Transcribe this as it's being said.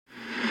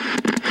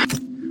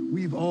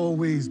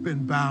always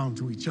been bound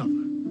to each other.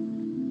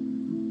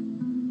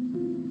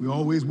 We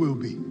always will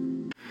be.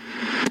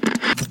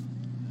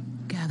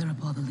 Gather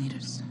up all the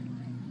leaders.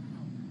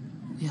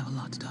 We have a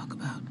lot to talk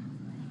about.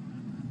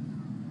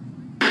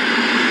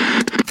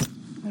 I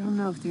don't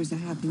know if there's a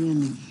happy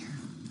ending here.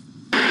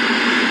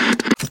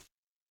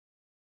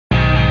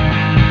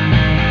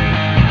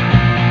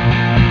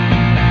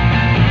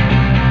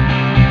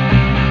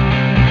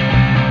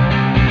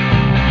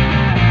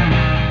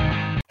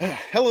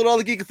 Hello to all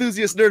the geek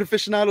enthusiasts, nerd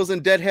aficionados,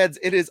 and deadheads.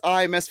 It is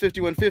I,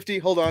 Mess5150.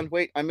 Hold on,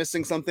 wait, I'm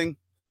missing something.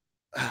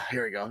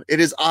 Here we go. It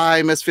is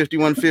I,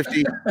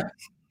 Mess5150.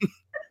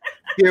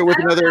 Here with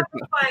another.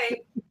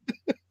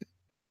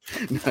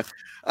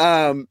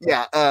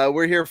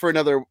 We're here for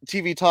another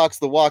TV Talks,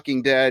 The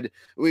Walking Dead.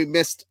 We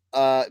missed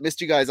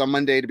you guys on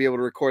Monday to be able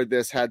to record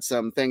this. Had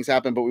some things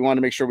happen, but we want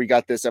to make sure we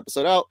got this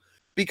episode out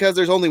because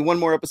there's only one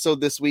more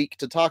episode this week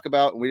to talk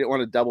about, and we didn't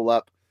want to double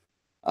up.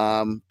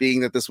 Being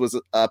that this was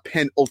a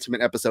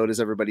penultimate episode, as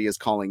everybody is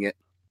calling it.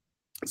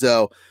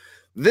 So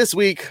this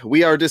week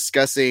we are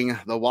discussing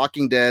The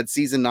Walking Dead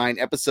Season 9,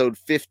 Episode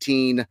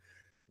 15,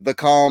 The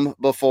Calm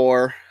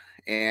Before.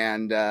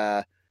 And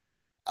there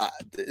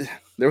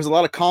was a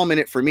lot of calm in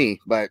it for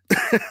me, but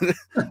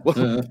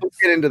we'll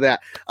get into that.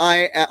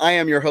 I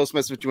am your host,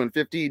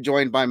 Mess5150,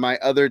 joined by my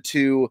other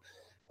two,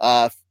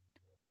 what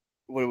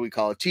do we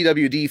call it?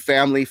 TWD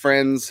family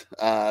friends,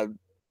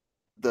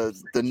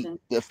 the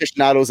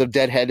aficionados of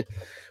Deadhead.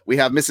 We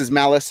have Mrs.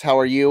 Malice. How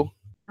are you?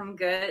 I'm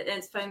good. And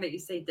it's funny that you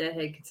say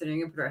Deadhead considering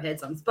we put our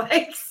heads on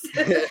spikes.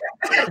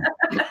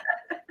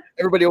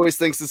 Everybody always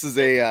thinks this is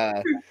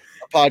a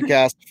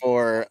podcast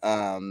for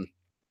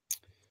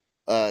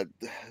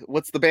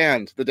what's the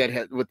band? The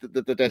Deadhead with the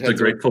Deadheads. The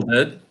Grateful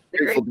Dead.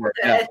 Grateful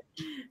Dead.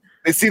 Yeah.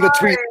 They see the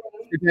tweet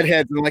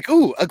Deadheads and they're like,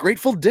 "Ooh, a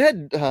Grateful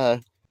Dead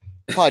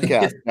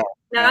podcast." No,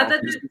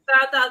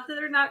 that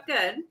they're not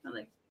good. I'm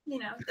like,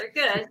 they're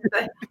good,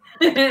 but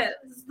this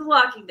is The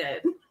Walking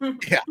Dead.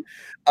 Yeah.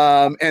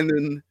 And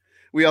then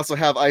we also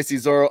have Icy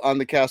Zorro on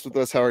the cast with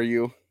us. How are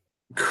you?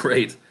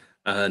 Great.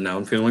 Now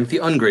I'm feeling like the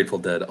ungrateful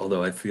dead,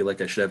 although I feel like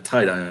I should have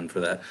tie-dye on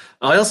for that.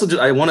 I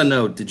want to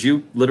know, did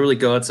you literally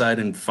go outside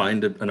and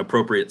find an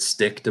appropriate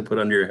stick to put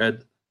under your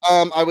head?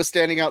 I was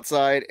standing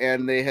outside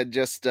and they had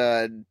just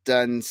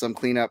done some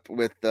cleanup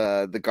with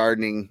the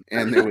gardening,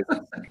 and it was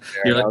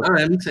You're like,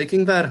 I'm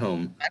taking that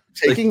home.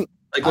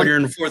 Like when you're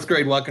in 4th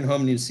grade walking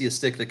home and you see a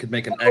stick that could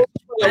make an X.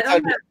 I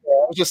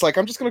was just like,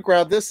 I'm just going to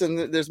grab this,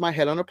 and there's my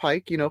head on a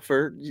pike,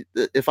 for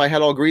if I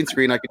had all green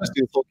screen, I could just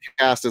do the full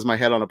cast as my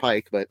head on a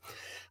pike. But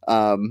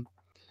I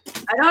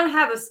don't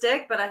have a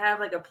stick, but I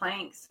have like a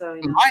plank. So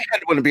my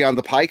head wouldn't be on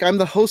the pike. I'm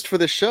the host for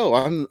this show.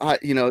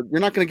 You're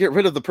not going to get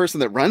rid of the person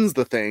that runs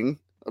the thing.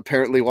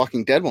 Apparently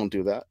Walking Dead won't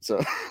do that.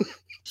 So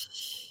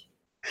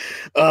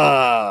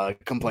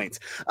complaints.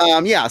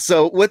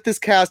 So with this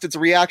cast, it's a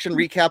reaction,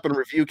 recap, and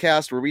review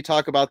cast where we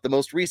talk about the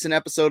most recent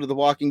episode of The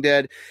Walking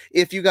Dead.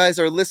 If you guys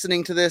are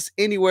listening to this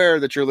anywhere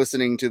that you're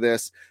listening to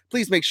this,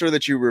 please make sure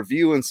that you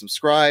review and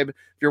subscribe.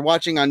 If you're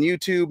watching on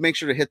YouTube, make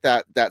sure to hit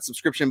that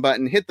subscription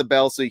button, hit the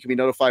bell so you can be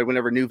notified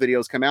whenever new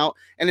videos come out.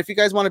 And if you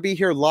guys want to be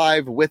here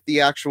live with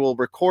the actual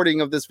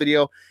recording of this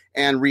video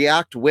and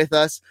react with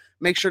us,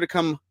 make sure to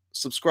come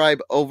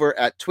subscribe over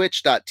at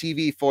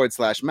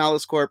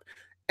twitch.tv/MaliceCorp.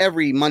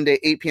 Every Monday,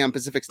 8 p.m.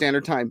 Pacific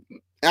Standard Time,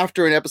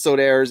 after an episode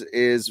airs,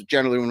 is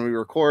generally when we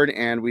record,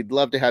 and we'd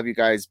love to have you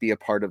guys be a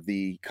part of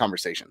the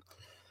conversation.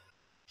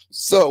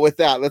 So with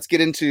that, let's get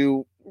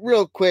into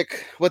real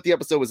quick what the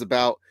episode was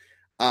about.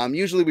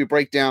 Usually we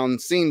break down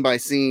scene by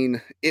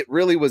scene. It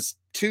really was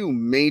two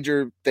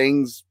major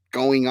things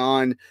going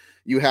on.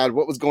 You had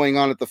what was going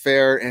on at the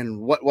fair and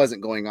what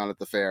wasn't going on at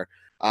the fair.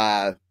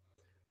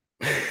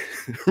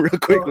 Real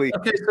quickly.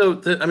 Okay, so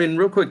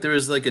real quick, there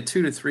was like a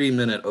 2 to 3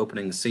 minute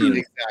opening scene.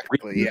 Exactly.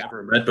 We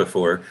never met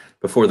before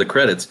the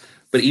credits.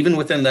 But even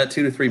within that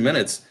 2 to 3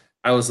 minutes,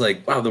 I was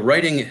like, wow, the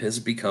writing has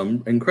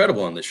become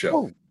incredible on this show.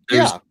 Oh,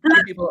 There's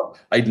people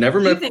I'd never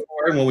met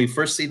before, and when we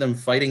first see them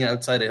fighting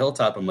outside a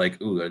hilltop, I'm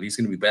like, ooh, are these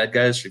going to be bad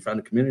guys? She found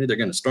a community, they're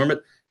going to storm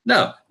it.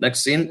 No,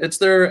 next scene, it's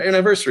their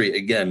anniversary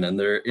again, and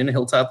they're in a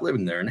hilltop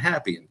living there and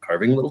happy and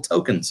carving little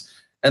tokens.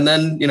 And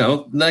then,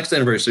 next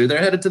anniversary, they're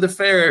headed to the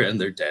fair and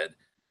they're dead.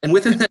 And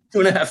within that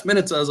 2.5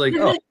 minutes, I was like,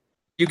 oh,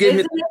 you gave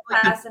me, it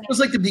was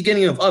like the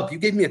beginning of Up. You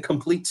gave me a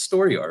complete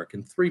story arc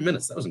in 3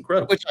 minutes. That was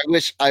incredible.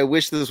 Which I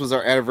wish this was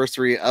our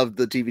anniversary of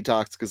the TV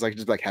Talks, because I could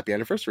just be like, happy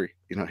anniversary.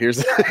 Here's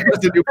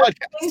the new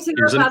podcast.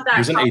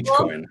 Here's an H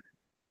coin.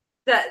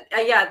 The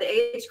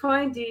H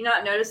coin. Do you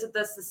not notice that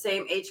that's the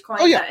same H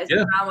coin that is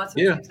around what's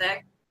in his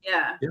neck?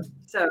 Yeah.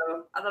 So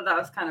I thought that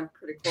was kind of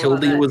pretty cool.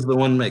 Hildy was the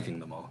one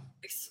making them all.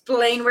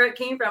 Explain where it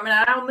came from, and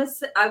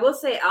I will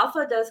say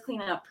Alpha does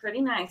clean up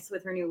pretty nice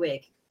with her new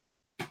wig.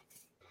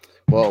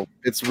 Well,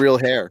 it's real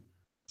hair,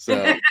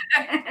 so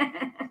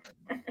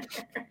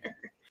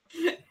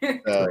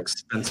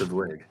expensive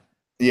wig.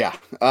 Yeah,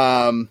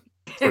 for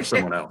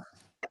someone else.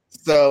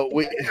 So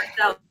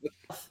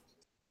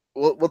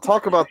we'll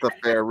talk about the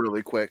fair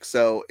really quick.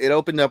 So it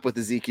opened up with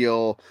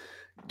Ezekiel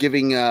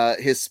giving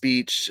his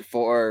speech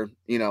for,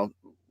 you know,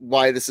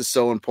 why this is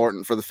so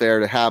important for the fair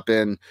to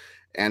happen,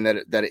 and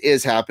that it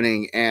is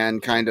happening,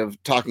 and kind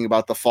of talking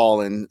about the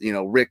fall and, you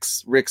know,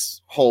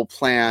 Rick's whole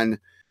plan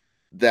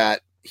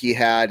that he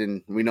had,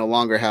 and we no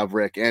longer have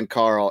Rick and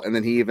Carl. And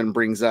then he even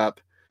brings up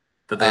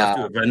that they have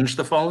to avenge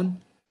the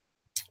fallen.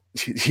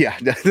 Yeah,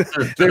 there's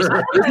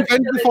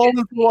The Fallen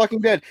of The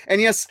Walking Dead.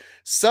 And yes,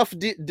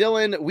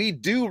 Dylan, we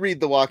do read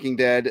The Walking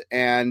Dead,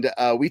 and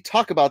we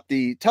talk about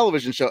the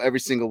television show every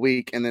single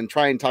week, and then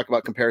try and talk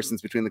about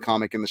comparisons between the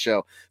comic and the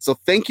show. So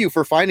thank you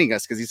for finding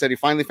us, because he said he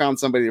finally found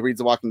somebody that reads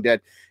The Walking Dead,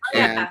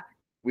 and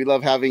we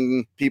love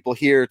having people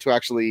here to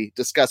actually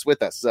discuss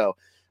with us. So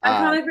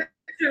I'm probably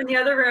in the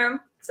other room.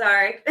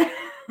 Sorry,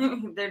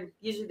 they're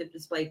usually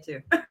displayed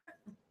too.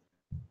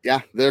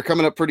 Yeah, they're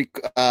coming up pretty.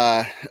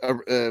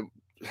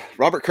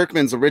 Robert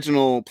Kirkman's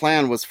original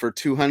plan was for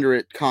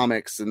 200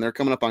 comics, and they're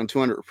coming up on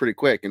 200 pretty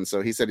quick. And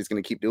so he said he's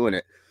going to keep doing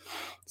it.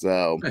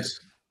 So nice.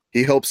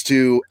 He hopes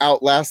to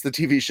outlast the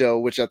TV show,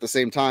 which at the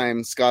same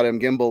time, Scott M.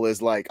 Gimble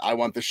is like, I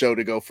want the show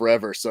to go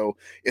forever. So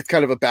it's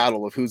kind of a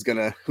battle of who's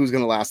gonna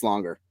last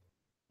longer.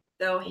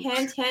 So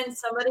hint,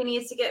 somebody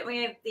needs to get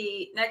me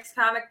the next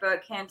comic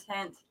book. Hint.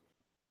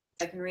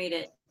 I can read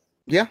it.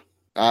 Yeah.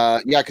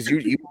 Because you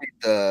read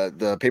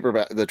the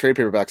paperback, the trade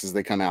paperbacks as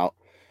they come out.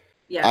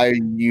 Yeah. I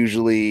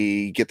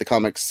usually get the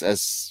comics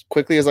as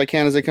quickly as I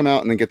can as they come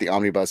out, and then get the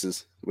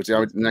omnibuses, which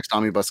the next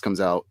omnibus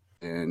comes out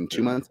in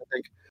 2 months, I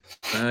think.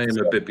 I am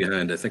a bit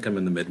behind. I think I'm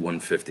in the mid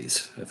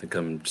 150s. I think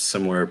I'm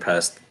somewhere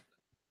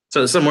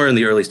in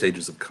the early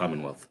stages of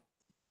Commonwealth.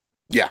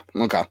 Yeah.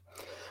 Okay.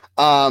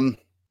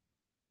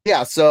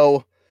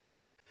 So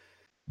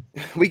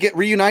we get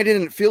reunited,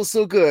 and it feels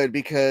so good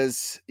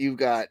because you've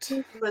got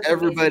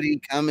everybody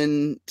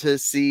coming to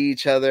see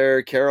each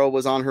other. Carol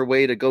was on her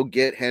way to go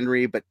get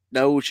Henry, but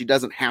no, she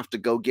doesn't have to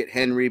go get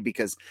Henry,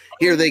 because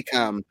here they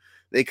come.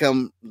 They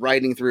come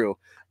riding through.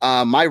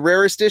 My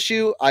rarest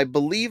issue, I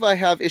believe I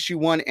have issue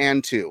 1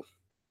 and 2.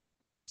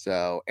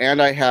 So,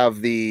 and I have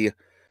the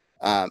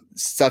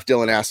stuff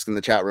Dylan asks in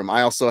the chat room.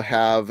 I also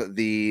have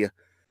the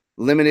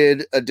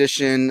limited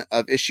edition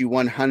of issue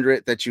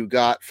 100 that you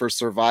got for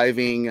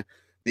surviving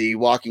the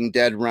Walking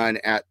Dead run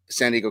at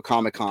San Diego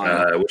Comic-Con.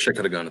 I wish I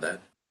could have gone to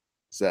that.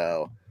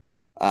 So,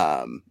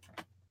 I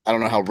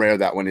don't know how rare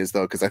that one is,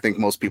 though, because I think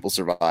most people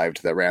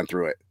survived that ran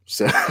through it.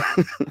 So,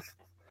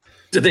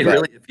 did they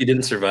really? If you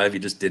didn't survive, you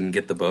just didn't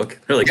get the book.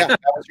 They're like, yeah,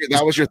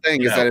 that was your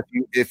thing. Is that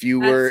if you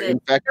were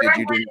infected,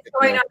 you didn't get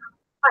going on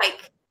a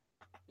pike.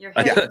 Your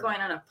head is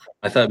going on a pike.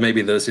 I thought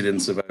maybe those who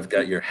didn't survive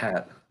got your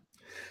hat.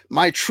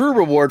 My true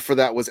reward for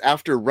that was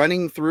after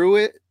running through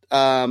it.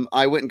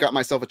 I went and got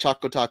myself a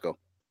Choco Taco.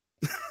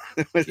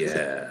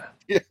 Yeah.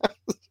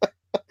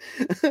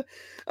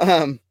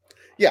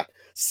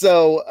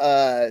 So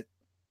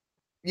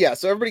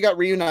everybody got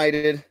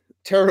reunited.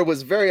 Tara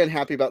was very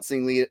unhappy about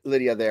seeing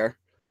Lydia there.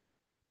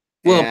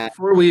 Well,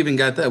 before we even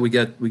got that, we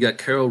got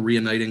Carol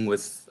reuniting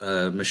with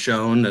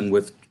Michonne and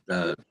with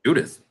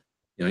Judith.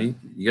 You know,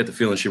 you get the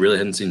feeling she really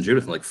hadn't seen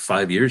Judith in like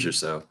 5 years or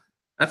so.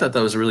 I thought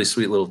that was a really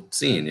sweet little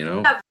scene, you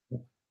know?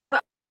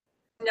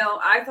 No,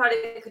 I thought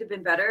it could have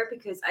been better,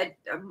 because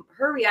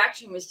her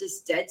reaction was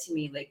just dead to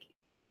me. Like,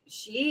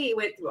 she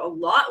went through a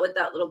lot with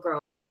that little girl,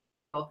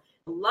 a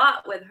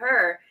lot with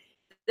her.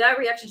 That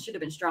reaction should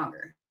have been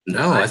stronger.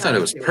 No, I thought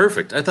it was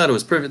perfect. I thought it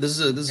was perfect. This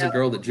is a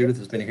girl that Judith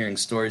has been hearing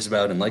stories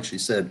about, and like she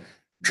said,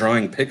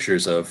 drawing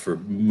pictures of for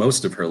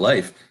most of her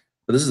life.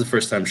 But this is the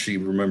first time she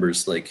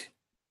remembers, like,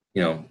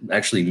 you know,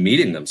 actually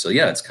meeting them. So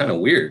yeah, it's kind of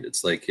weird.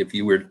 It's like if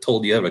you were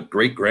told you have a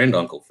great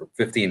granduncle for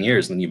 15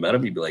 years and then you met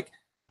him, you'd be like,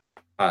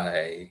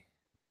 hi,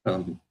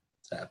 what's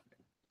happening?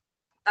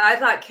 I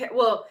thought,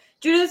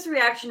 Judith's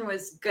reaction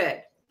was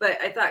good,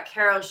 but I thought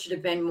Carol should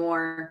have been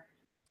more,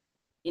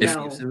 you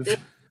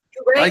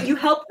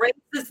helped raise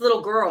this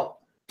little girl,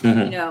 you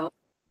know.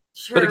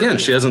 But again,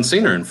 she hasn't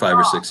seen her in 5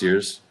 or 6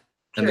 years.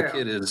 And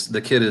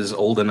the kid is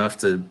old enough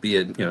to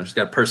be she's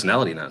got a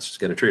personality now. So she's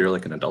got to treat her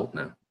like an adult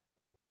now.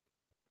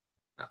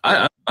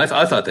 I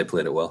thought they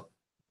played it well.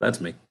 That's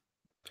me.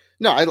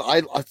 No,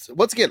 I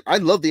once again, I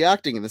love the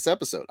acting in this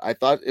episode. I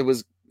thought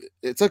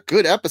it's a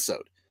good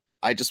episode.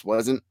 I just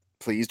wasn't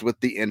pleased with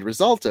the end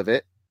result of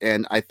it,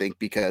 and I think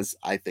because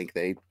I think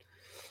I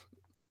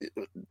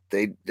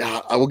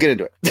will get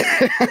into it.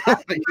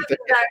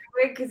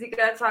 Because you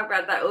got to talk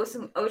about that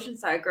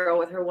Oceanside girl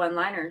with her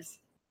one-liners.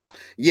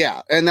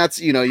 Yeah, and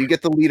that's, you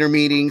get the leader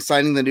meeting,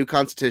 signing the new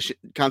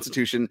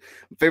constitution.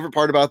 Favorite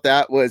part about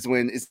that was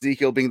when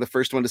Ezekiel being the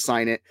first one to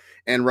sign it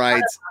and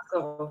writes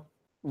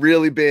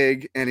really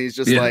big, and he's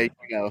just like,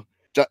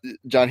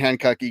 John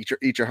Hancock,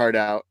 eat your heart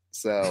out.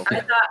 So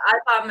I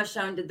thought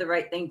Michonne did the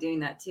right thing doing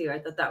that too. I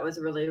thought that was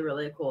really,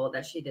 really cool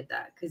that she did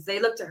that, because they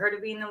look to her to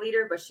being the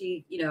leader, but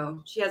she,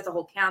 she has the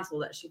whole council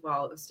that she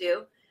follows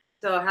too.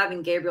 So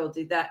having Gabriel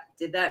did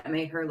that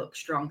made her look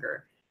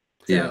stronger.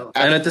 So,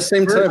 and at the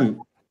same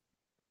time,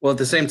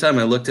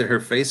 I looked at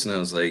her face and I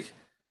was like,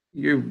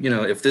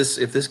 if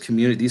these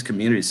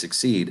communities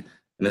succeed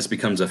and this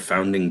becomes a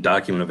founding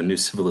document of a new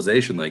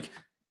civilization, like,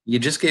 you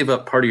just gave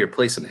up part of your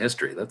place in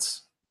history.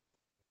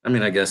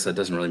 I guess that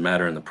doesn't really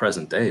matter in the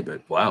present day,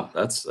 but wow,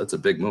 that's a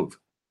big move.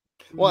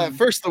 Well, at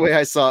first, the way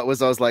I saw it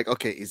was I was like,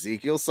 okay,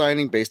 Ezekiel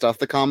signing based off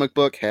the comic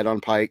book, head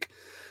on Pike.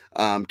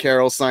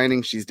 Carol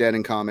signing, she's dead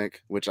in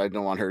comic, which I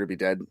don't want her to be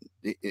dead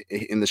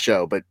in the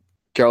show, but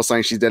Carol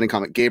signing, she's dead in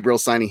comic. Gabriel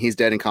signing, he's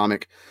dead in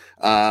comic.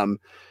 Michonne's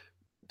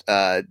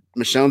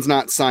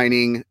not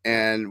signing,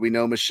 and we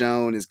know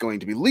Michonne is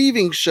going to be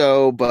leaving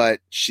show, but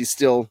she's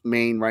still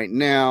main right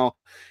now.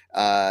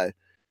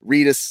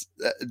 Rita's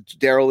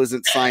Daryl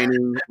isn't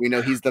signing. We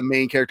know he's the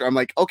main character. I'm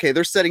like, okay,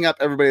 they're setting up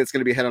everybody that's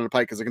going to be head on the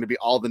Pike because they're going to be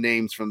all the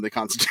names from the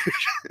Constitution.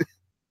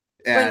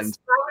 And it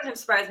wouldn't have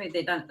surprised me if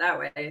they'd done it that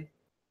way.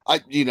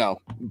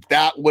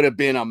 That would have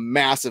been a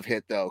massive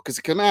hit though, because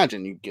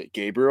imagine you get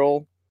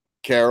Gabriel,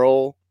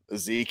 Carol,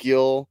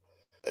 Ezekiel.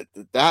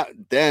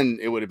 Then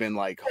it would have been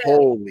like,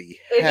 holy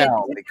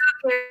hell!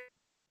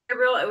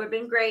 Gabriel, it would have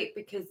been great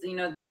because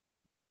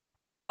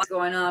what's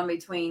going on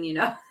between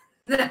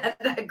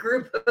that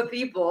group of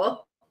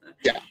people.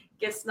 Yeah,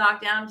 gets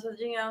knocked down to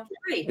 3.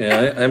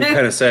 Yeah, I'm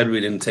kind of sad we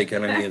didn't take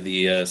on any of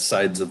the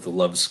sides of the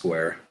love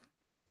square.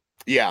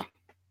 Yeah.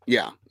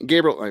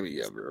 Gabriel.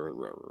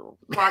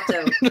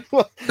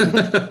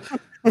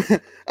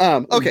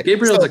 Okay.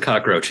 Gabriel's a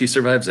cockroach. He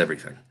survives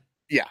everything.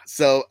 Yeah.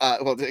 So,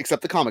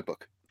 except the comic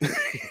book.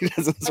 He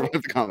doesn't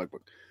survive the comic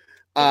book.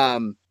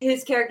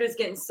 His character's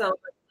getting so much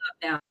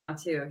up now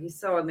too. He's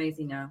so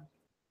amazing now.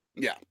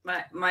 Yeah.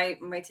 My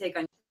take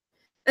on.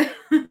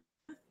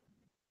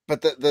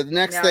 But the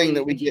next thing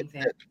that we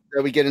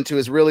get into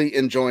is really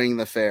enjoying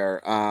the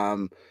fair.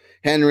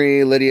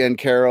 Henry, Lydia, and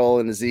Carol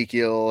and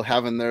Ezekiel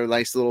having their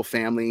nice little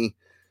family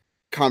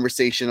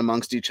conversation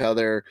amongst each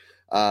other.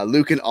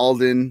 Luke and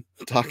Alden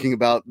talking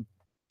about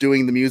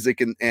doing the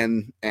music and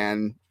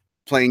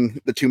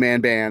playing the 2-man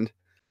band.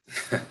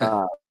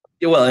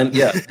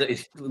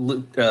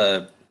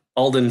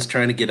 Alden's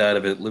trying to get out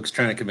of it. Luke's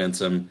trying to convince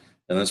him,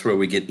 and that's where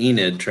we get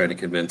Enid trying to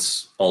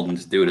convince Alden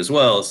to do it as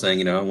well,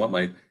 saying, I want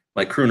my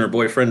crooner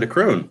boyfriend to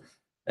croon.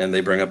 And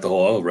they bring up the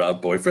whole,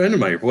 Rob, boyfriend?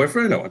 Am I your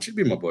boyfriend? I want you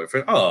to be my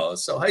boyfriend. Oh,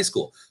 so high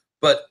school.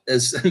 But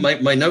as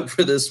my note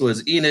for this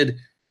was Enid,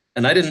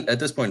 and I did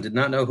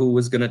not know who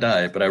was going to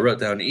die, but I wrote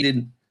down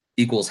Enid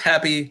equals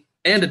happy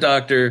and a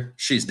doctor.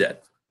 She's dead.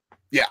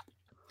 Yeah.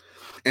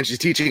 And she's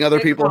teaching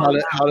other people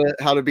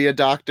how to be a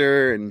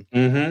doctor. And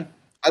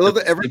I love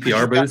that every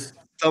CPR booth.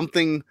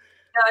 Something.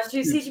 No,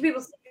 she's teaching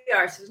people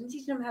CPR. She's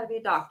teaching them how to be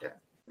a doctor.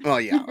 Oh,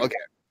 yeah. Okay.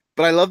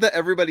 But I love that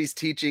everybody's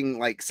teaching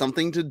like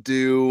something to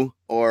do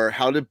or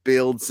how to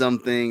build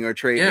something or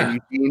trade. Yeah.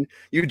 And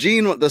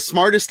Eugene, the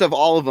smartest of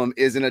all of them,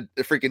 is in a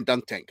freaking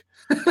dunk tank.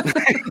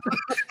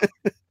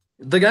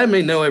 The guy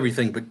may know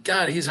everything, but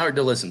God, he's hard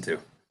to listen to.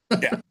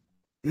 Yeah.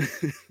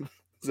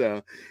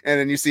 So, and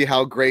then you see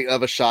how great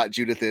of a shot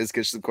Judith is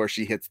because, of course,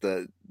 she hits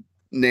the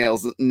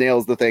nails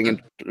the thing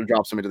and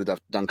drops him into the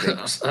dunk tank.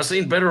 I've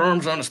seen better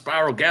arms on a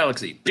spiral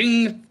galaxy.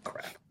 Ding!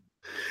 Crap.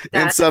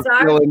 And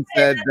Sub-Villain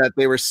said that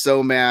they were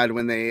so mad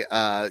when they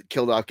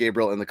killed off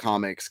Gabriel in the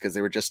comics because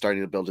they were just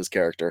starting to build his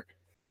character.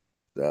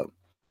 So,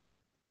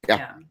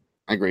 yeah.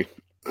 I agree.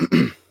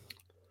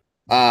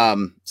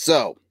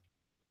 So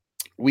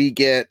we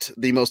get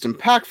the most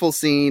impactful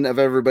scene of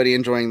everybody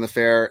enjoying the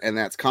fair, and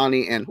that's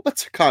Connie. And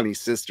what's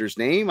Connie's sister's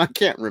name? I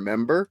can't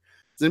remember.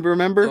 Does anybody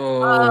remember?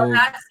 Oh,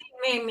 that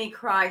scene made me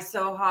cry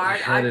so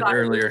hard. I thought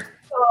earlier.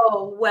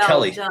 So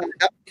well done.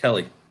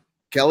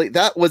 Kelly,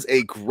 that was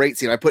a great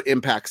scene. I put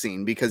impact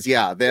scene because you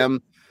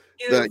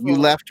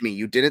left me.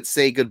 You didn't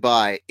say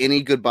goodbye.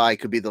 Any goodbye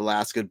could be the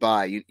last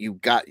goodbye. You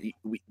got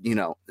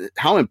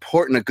how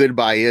important a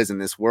goodbye is in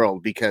this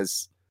world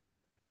because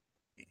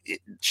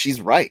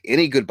she's right.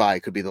 Any goodbye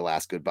could be the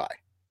last goodbye.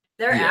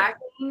 Their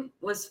acting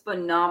was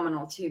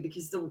phenomenal too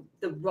because the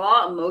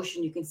raw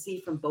emotion you can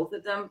see from both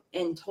of them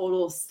in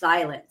total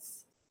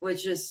silence,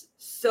 which is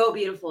so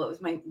beautiful.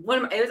 It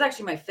was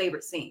actually my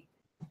favorite scene.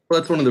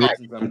 Well, that's one of the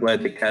reasons I'm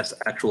glad they cast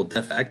actual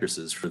deaf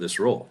actresses for this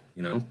role.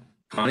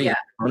 Connie is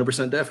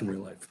 100% deaf in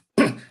real life.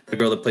 The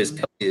girl that plays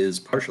Kelly is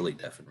partially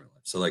deaf in real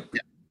life. So, it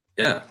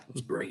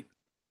was great.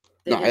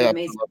 They did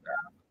amazing.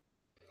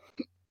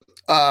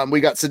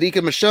 We got Sadiq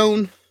and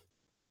Michonne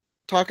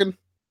talking,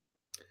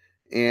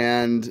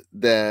 and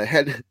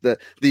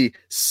the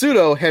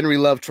pseudo Henry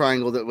love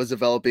triangle that was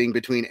developing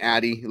between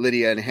Addie,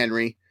 Lydia, and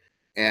Henry,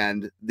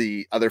 and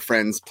the other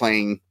friends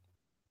playing.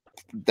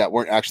 That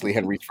weren't actually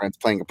Henry's friends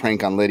playing a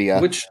prank on Lydia.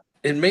 Which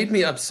it made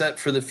me upset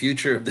for the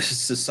future of this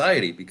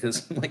society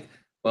because I'm like,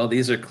 well,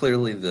 these are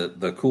clearly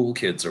the cool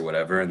kids or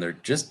whatever, and they're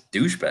just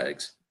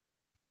douchebags.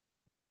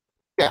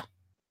 Yeah.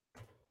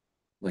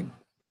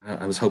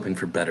 I was hoping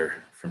for better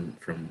from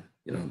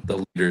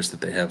the leaders that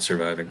they have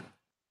surviving.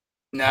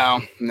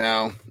 No,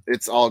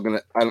 it's all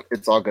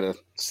gonna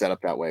set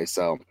up that way.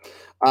 So,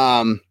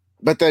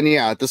 but then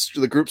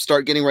the group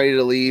start getting ready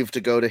to leave to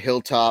go to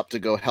Hilltop to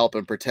go help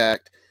and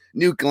protect.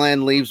 New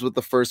Glenn leaves with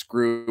the first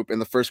group, and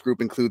the first group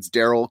includes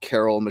Daryl,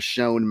 Carol,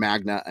 Michonne,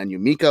 Magna, and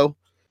Yumiko.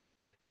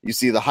 You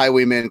see the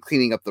highwaymen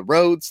cleaning up the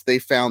roads. They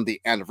found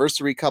the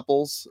anniversary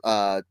couples,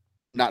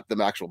 not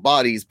the actual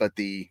bodies, but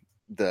the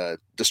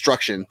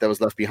destruction that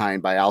was left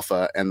behind by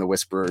Alpha and the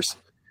Whisperers.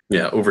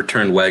 Yeah,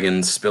 overturned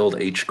wagons, spilled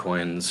H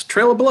coins,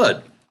 trail of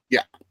blood.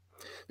 Yeah.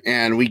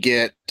 And we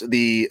get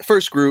the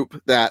first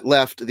group that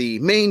left the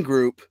main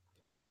group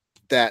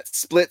that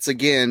splits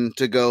again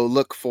to go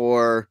look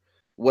for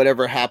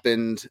whatever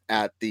happened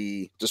at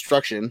the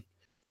destruction.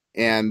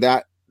 And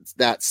that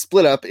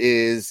split up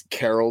is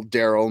Carol,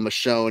 Daryl,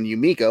 Michonne,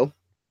 Yumiko.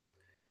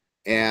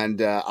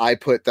 And I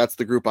put that's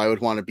the group I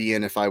would want to be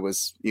in if I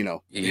was, heading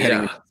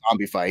into a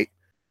zombie fight.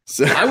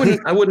 So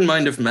I wouldn't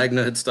mind if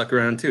Magna had stuck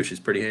around too. She's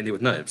pretty handy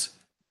with knives.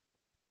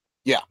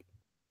 Yeah.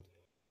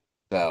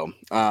 So,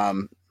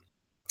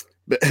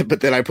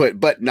 but then I put,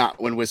 but not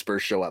when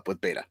Whispers show up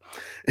with Beta.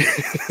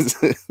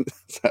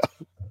 So.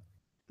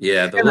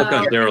 Yeah, the look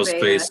on Daryl's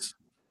face.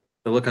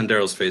 The look on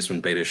Daryl's face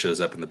when Beta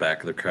shows up in the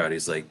back of the crowd.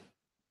 He's like,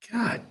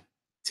 "God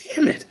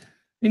damn it!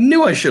 I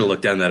knew I should have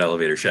looked down that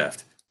elevator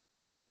shaft."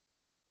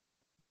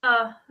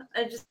 And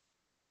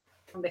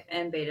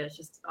Beta is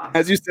just awesome.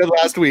 As you said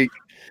last week,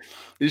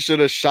 he should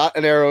have shot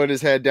an arrow in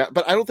his head down,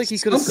 but I don't think he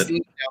could have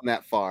seen down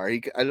that far. I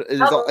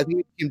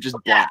think he just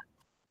blocked.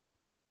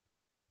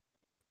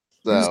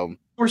 So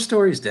 4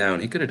 stories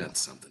down, he could have done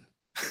something.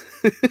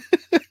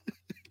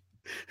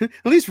 At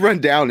least run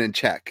down and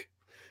check,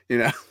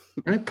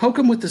 Right, poke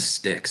him with the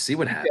stick, see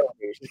what happens.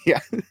 Yeah,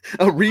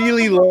 a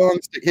really long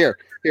stick. Here,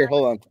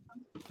 hold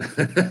on.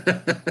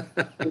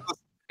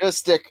 A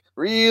stick,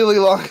 really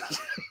long.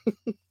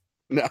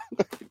 No.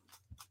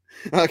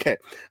 Okay.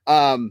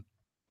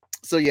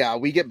 So yeah,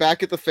 we get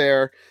back at the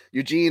fair.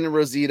 Eugene and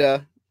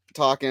Rosita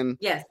talking.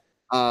 Yes.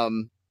 What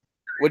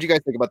do you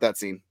guys think about that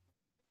scene?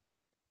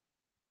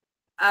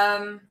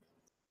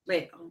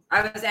 Wait,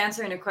 I was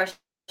answering a question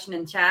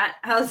in chat.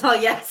 I was all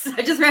yes.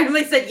 I just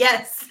randomly said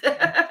yes.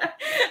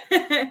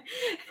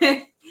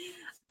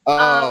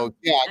 Oh,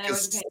 yeah,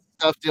 because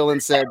stuff Dylan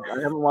said,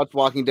 I haven't watched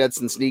Walking Dead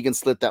since Negan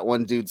slit that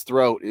one dude's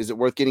throat. Is it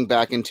worth getting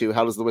back into?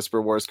 How does the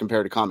Whisper Wars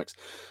compare to comics?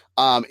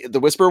 The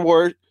Whisper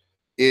War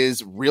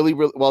is really,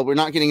 really well. We're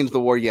not getting into the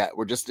war yet.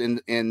 We're just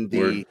in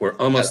the. We're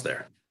almost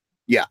there.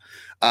 Yeah,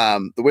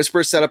 the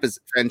Whisper setup is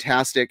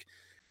fantastic.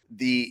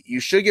 You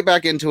should get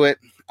back into it.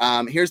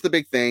 Here's the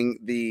big thing: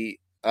 the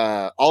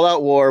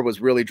all-out war was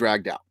really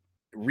dragged out,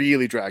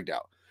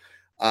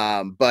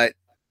 but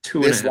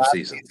 2.5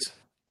 seasons.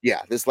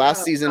 Yeah, this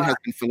last season has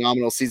been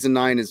phenomenal. Season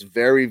 9 is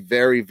very,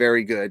 very,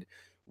 very good.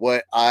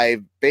 What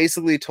I've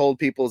basically told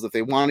people is if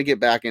they want to get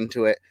back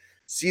into it,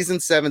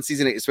 Season 7,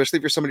 Season 8, especially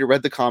if you're somebody who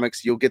read the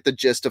comics, you'll get the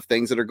gist of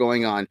things that are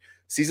going on.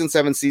 Season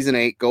 7, Season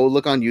 8, go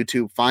look on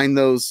YouTube, find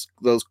those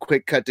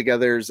quick cut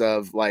togethers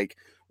of like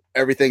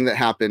everything that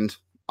happened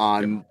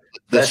on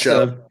the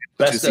show.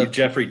 Best of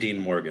Jeffrey Dean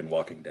Morgan,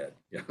 Walking Dead.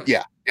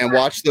 Yeah, and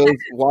watch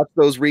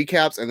those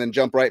recaps, and then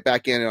jump right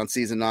back in on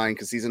Season 9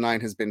 because Season 9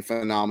 has been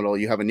phenomenal.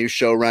 You have a new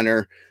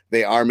showrunner;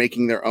 they are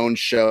making their own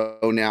show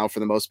now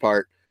for the most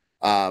part.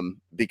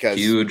 Because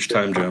huge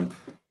time jump.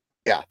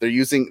 Yeah, they're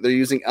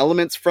using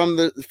elements from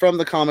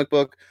the comic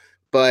book,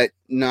 but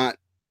not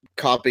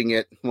copying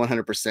it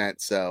 100%.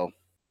 So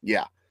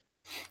yeah,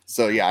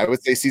 I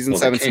would say Season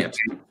 7.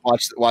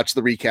 Watch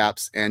the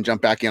recaps and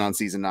jump back in on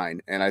Season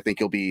 9, and I think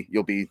you'll be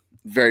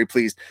very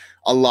pleased.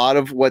 A lot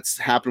of what's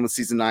happened with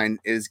Season 9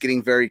 is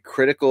getting very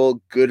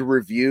critical, good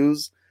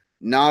reviews,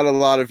 not a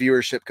lot of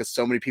viewership because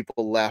so many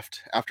people left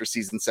after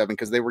Season 7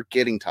 because they were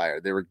getting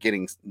tired. They were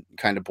getting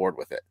kind of bored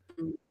with it.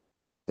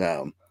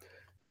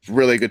 It's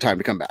really a good time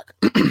to come back.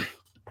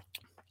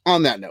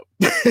 On that note.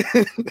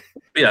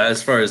 Yeah,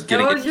 as far as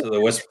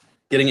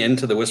getting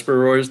into the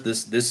Whisper Wars,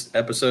 this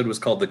episode was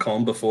called The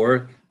Calm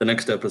Before. The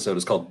next episode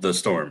is called The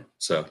Storm.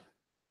 So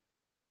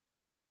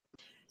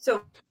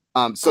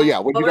yeah,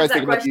 what do you guys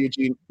think about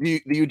the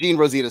Eugene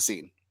Rosita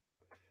scene,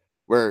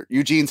 where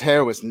Eugene's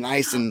hair was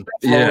nice and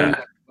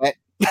wet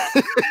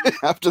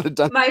after the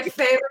done? My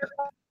favorite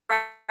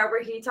part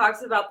where he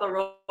talks about the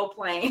role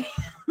playing.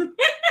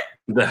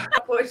 That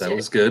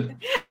was good.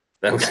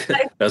 That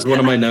was one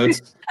of my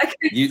notes. I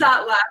couldn't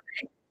stop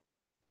laughing.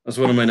 That's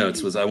one of my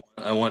notes. Was I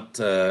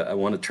want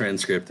a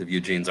transcript of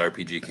Eugene's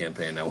RPG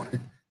campaign. I want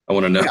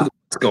to know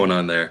what's going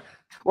on there.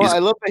 Well, I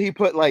love that he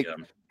put like.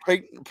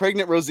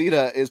 Pregnant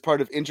Rosita is part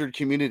of injured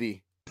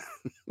community.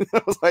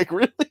 I was like,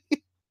 really?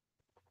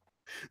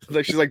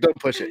 Like she's like, don't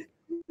push it.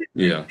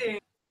 Yeah.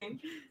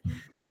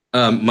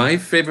 My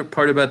favorite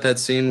part about that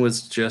scene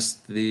was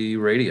just the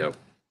radio,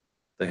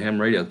 the ham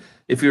radio.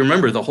 If you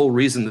remember, the whole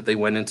reason that they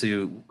went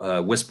into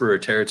Whisperer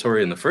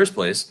territory in the first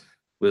place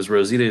was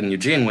Rosita and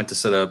Eugene went to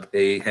set up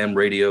a ham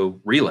radio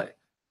relay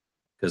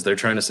because they're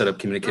trying to set up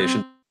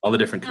communication all the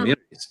different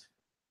communities.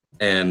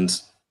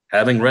 And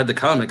having read the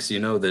comics, you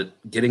know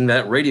that getting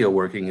that radio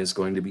working is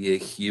going to be a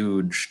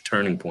huge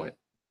turning point.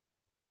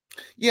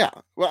 Yeah.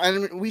 Well, I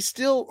mean, we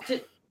still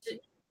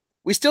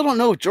don't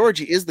know if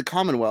Georgie is the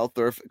Commonwealth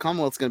or if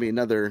Commonwealth's going to be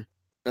another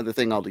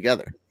thing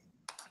altogether.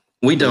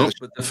 We don't,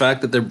 but the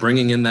fact that they're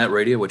bringing in that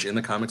radio, which in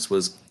the comics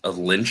was a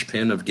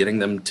linchpin of getting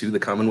them to the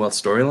Commonwealth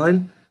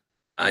storyline,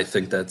 I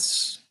think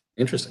that's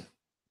interesting.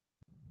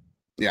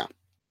 Yeah.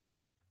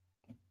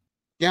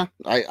 Yeah,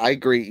 I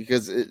agree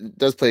because it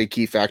does play a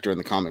key factor in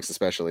the comics,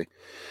 especially.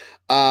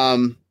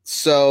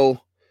 So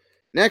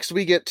next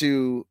we get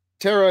to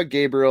Tara,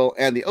 Gabriel,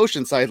 and the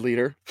Oceanside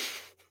leader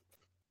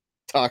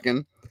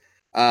talking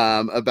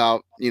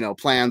about,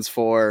 plans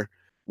for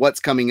what's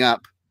coming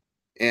up.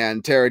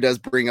 And Tara does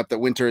bring up that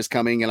winter is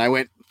coming, and I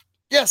went,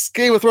 yes,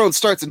 Game of Thrones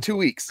starts in 2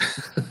 weeks.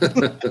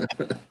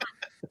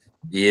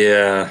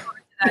 Yeah.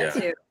 That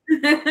too.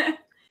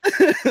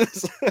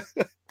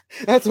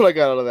 That's what I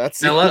got out of that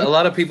scene. Now, a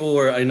lot of people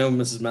were. I know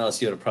Mrs.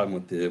 Malice, you had a problem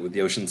with the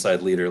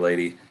Oceanside leader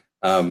lady.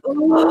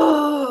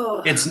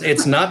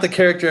 It's not the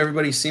character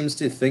everybody seems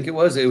to think it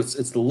was.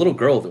 It's the little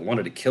girl that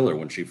wanted to kill her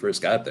when she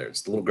first got there.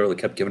 It's the little girl that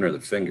kept giving her the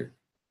finger.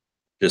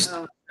 Just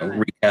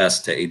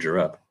recast to age her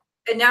up.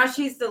 And now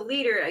she's the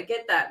leader. I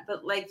get that,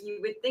 but like you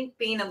would think,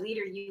 being a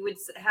leader, you would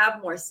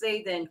have more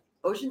say than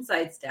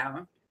Oceanside's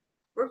down.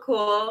 We're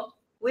cool.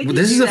 We can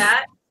do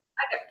that.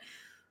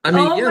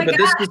 But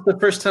this is the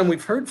first time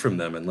we've heard from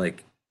them in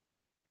like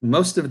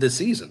most of the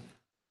season.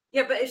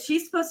 Yeah, but if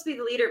she's supposed to be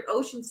the leader of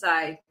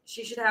Oceanside,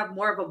 she should have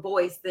more of a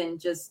voice than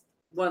just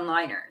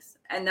one-liners.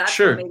 And that's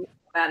what made me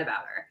bad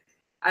about her.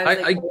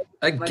 I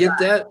get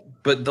that,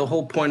 but the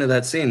whole point of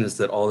that scene is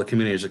that all the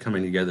communities are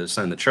coming together to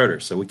sign the charter,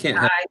 so we can't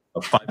have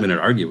a 5-minute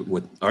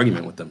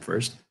argument with them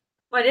first.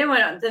 Well, I didn't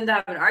want them to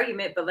have an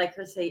argument, but like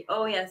her say,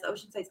 "Oh yes,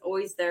 Oceanside's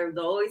always there.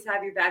 They'll always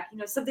have your back,"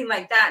 something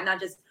like that, not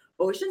just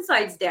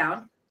Oceanside's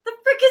down. The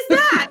frick is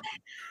that?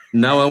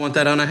 No, I want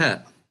that on a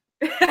hat.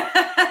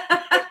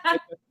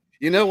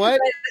 You know what?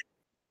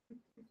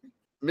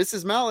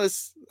 Mrs.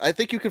 Malice, I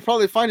think you could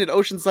probably find an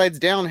Oceanside's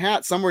down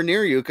hat somewhere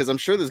near you, because I'm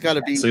sure there's got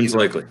to be. Seems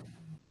likely.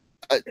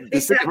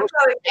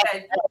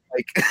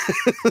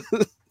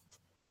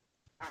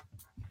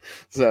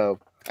 So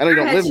I know you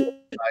don't live in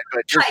Oceanside,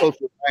 but you're closer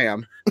than I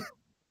am.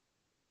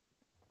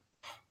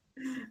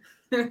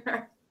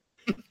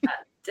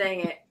 Dang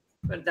it.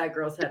 Put that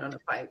girl's head on a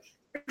pike.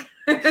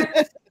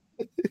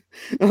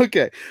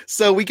 Okay,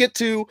 so we get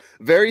to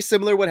very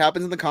similar what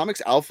happens in the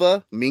comics.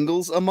 Alpha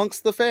mingles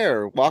amongst the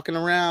fair, walking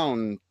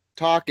around,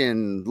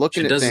 talking,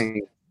 looking at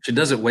things. She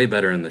does it way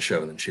better in the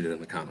show than she did in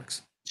the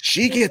comics.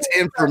 She gets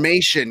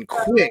information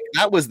quick.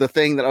 That was the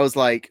thing that I was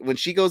like, when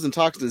she goes and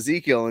talks to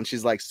Ezekiel and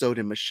she's like, so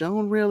did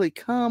Michonne really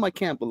come? I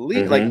can't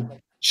believe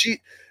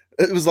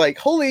it was like,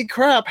 holy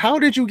crap, how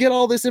did you get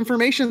all this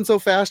information so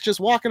fast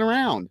just walking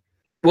around?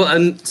 Well,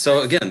 and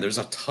so again, there's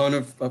a ton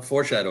of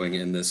foreshadowing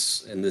in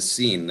this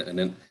scene, and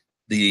then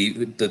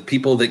the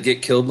people that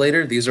get killed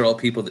later, these are all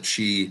people that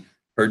she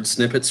heard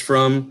snippets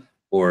from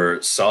or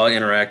saw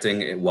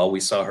interacting while we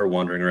saw her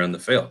wandering around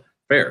the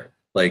fair.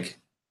 Like,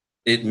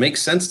 it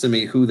makes sense to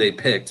me who they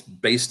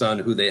picked based on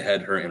who they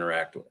had her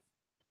interact with.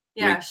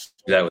 Yeah,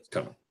 that was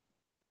coming.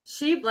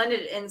 She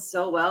blended in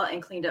so well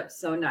and cleaned up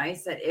so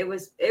nice that it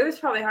was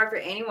probably hard for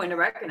anyone to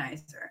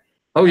recognize her.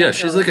 Oh yeah,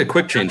 she's like a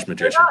quick change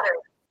magician.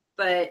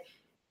 But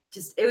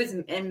just it was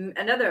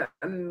another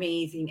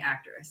amazing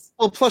actress.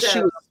 Well, plus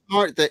she was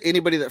smart that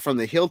anybody that from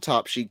the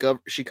hilltop, she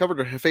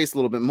covered her face a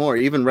little bit more.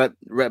 Even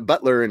Rhett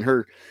Butler and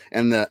her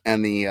and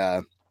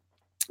the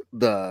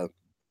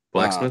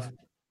blacksmith.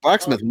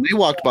 When they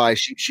walked by,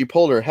 she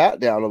pulled her hat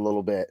down a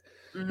little bit.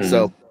 Mm-hmm.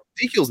 So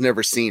Ezekiel's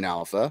never seen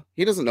Alpha.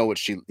 He doesn't know what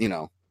she,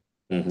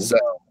 Mm-hmm. So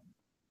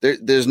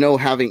there's no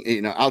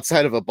having,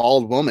 outside of a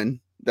bald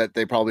woman that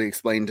they probably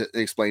explained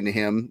to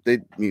him.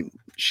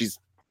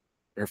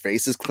 Her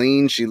face is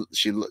clean.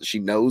 She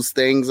knows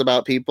things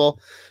about people.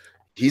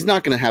 He's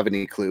not going to have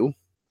any clue.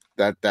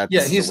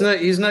 He's not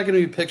going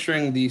to be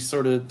picturing the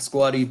sort of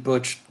squatty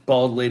butch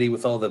bald lady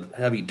with all the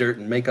heavy dirt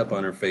and makeup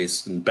on her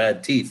face and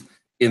bad teeth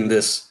in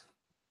this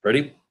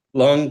pretty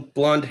long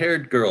blonde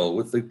haired girl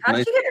with the. How'd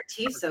she get her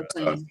teeth so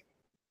clean?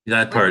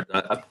 That part,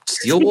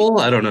 steel wool.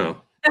 I don't know.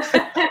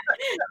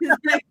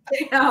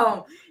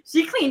 Damn,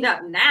 she cleaned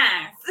up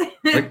nice.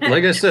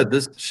 like I said,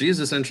 she's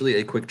essentially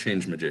a quick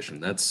change magician.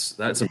 That's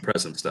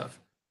impressive stuff.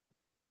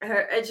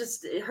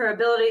 Her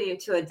ability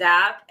to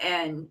adapt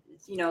and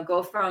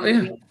go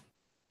from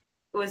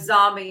with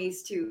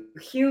zombies to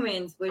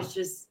humans was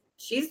just.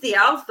 She's the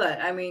alpha.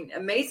 I mean,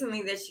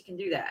 amazingly that she can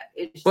do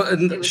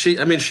that.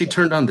 She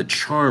turned on the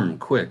charm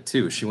quick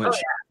too. She went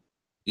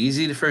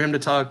easy for him to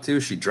talk to.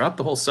 She dropped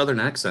the whole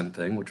Southern accent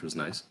thing, which was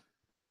nice.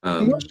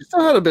 She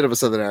still had a bit of a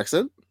Southern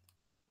accent.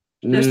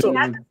 She had a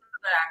Southern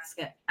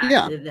accent.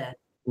 Yeah, a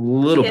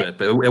little bit,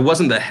 but it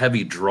wasn't the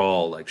heavy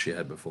drawl like she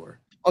had before.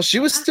 Oh, she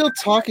was still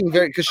talking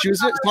because she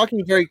was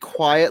talking very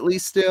quietly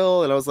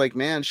still, and I was like,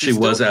 man, she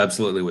was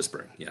absolutely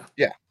whispering.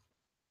 Yeah.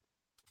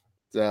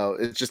 So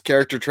it's just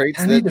character traits.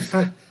 I need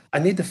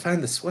to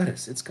find the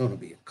sweaters. It's going to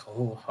be a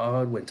cold,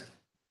 hard winter.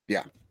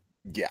 Yeah.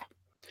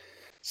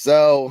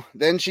 So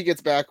then she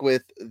gets back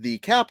with the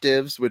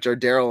captives, which are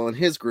Daryl and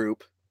his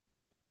group.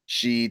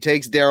 She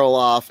takes Daryl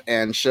off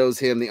and shows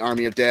him the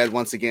Army of Dead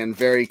once again,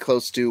 very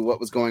close to what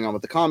was going on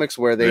with the comics,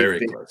 where they've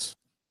been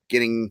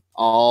getting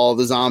all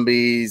the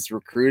zombies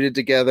recruited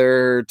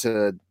together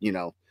to,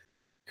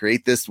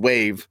 create this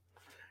wave.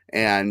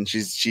 And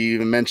she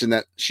even mentioned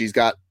that she's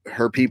got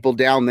her people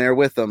down there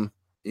with them,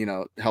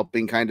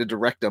 helping kind of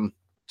direct them.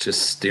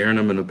 Just steering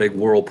them in a big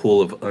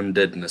whirlpool of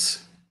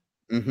undeadness.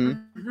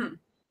 Mm-hmm.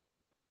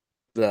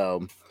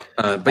 So,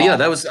 but yeah,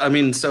 that was. I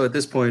mean, so at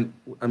this point,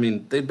 I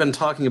mean, they've been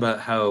talking about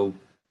how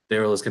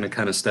Daryl is going to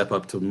kind of step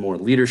up to a more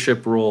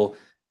leadership role,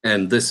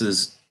 and this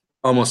is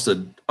almost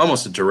a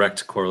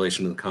direct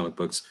correlation to the comic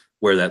books,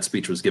 where that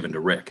speech was given to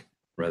Rick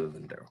rather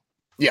than Daryl.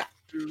 Yeah.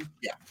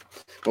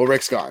 Well,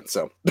 Rick's gone,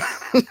 so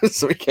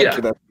so we can't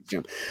do that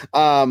to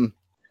him.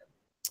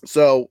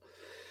 So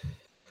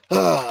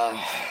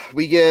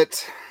we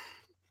get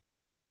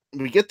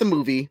the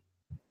movie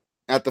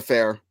at the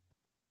fair,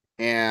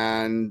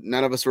 and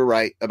none of us were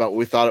right about what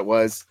we thought it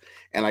was,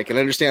 and I can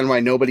understand why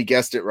nobody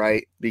guessed it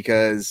right,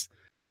 because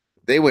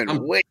they went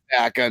way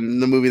back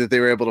on the movie that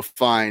they were able to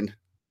find,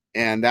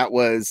 and that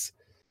was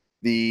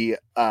the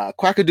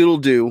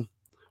Quack-a-Doodle-Doo,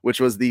 which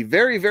was the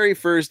very, very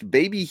first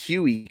Baby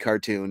Huey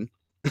cartoon.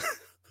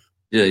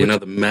 Yeah, you know,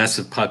 the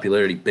massive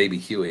popularity Baby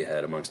Huey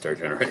had amongst our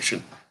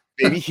generation.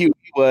 Baby Huey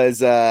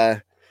was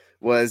a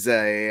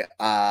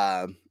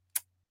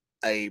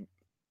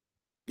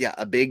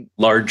big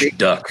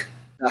duck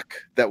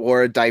that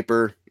wore a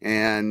diaper,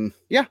 and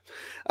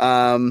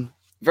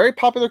very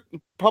popular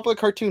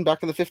cartoon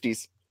back in the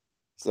 50s.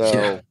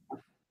 So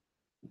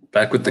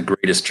back with the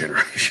greatest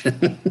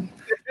generation.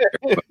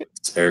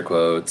 Air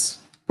quotes.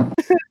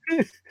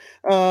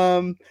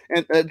 And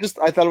just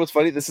I thought it was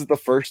funny. This is the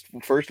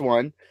first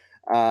one.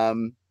 I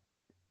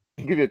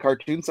can give you a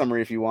cartoon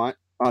summary if you want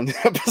on the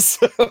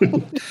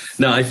episode.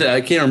 No,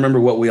 I can't remember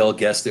what we all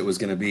guessed it was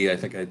going to be. I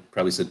think I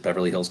probably said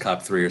Beverly Hills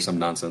Cop 3 or some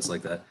nonsense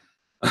like that.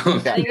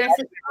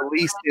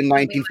 Released in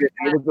 1950.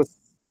 It was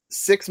a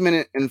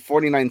 6-minute and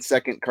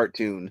 49-second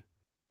cartoon.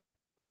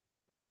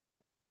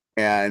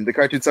 And the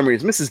cartoon summary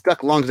is: Mrs.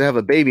 Duck longs to have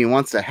a baby and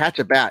wants to hatch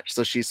a batch,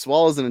 so she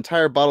swallows an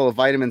entire bottle of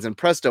vitamins, and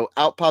presto,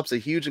 out pops a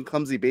huge and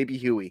clumsy baby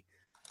Huey.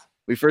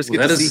 We first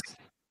get to see...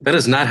 That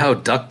is not how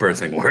duck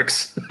birthing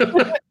works.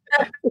 Then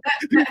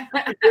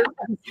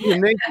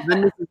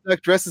Mrs.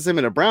 Duck dresses him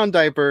in a brown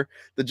diaper.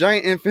 The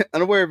giant infant,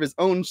 unaware of his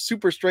own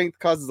super strength,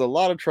 causes a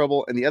lot of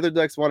trouble, and the other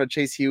ducks want to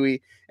chase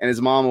Huey and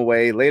his mom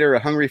away. Later, a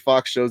hungry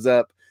fox shows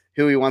up.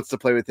 Huey wants to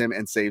play with him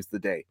and saves the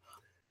day.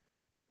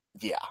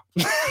 Yeah.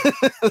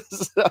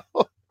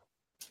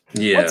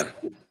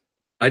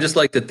 I just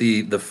like that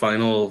the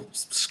final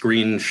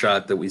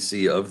screenshot that we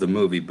see of the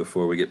movie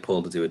before we get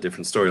pulled into a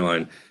different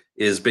storyline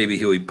is Baby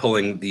Huey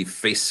pulling the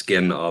face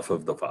skin off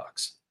of the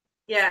fox.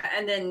 Yeah,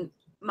 and then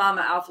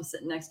Mama Alpha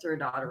sitting next to her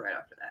daughter right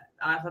after that.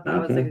 I thought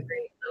that was like a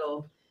great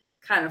little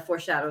kind of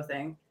foreshadow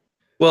thing.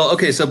 Well,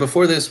 okay, so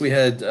before this, we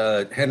had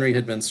Henry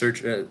had been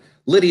searching.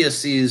 Lydia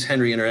sees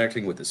Henry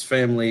interacting with his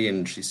family,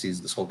 and she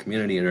sees this whole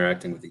community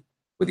interacting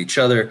with each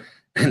other,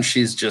 and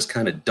she's just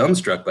kind of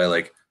dumbstruck by,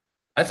 like,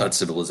 I thought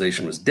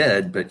civilization was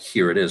dead, but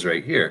here it is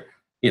right here,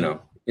 you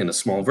know, in a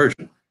small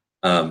version.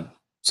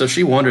 So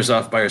she wanders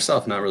off by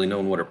herself, not really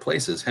knowing what her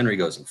place is. Henry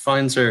goes and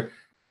finds her.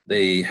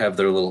 They have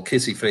their little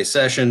kissy face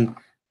session,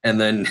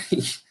 and then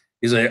he's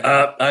like,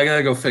 I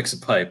gotta go fix a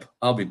pipe.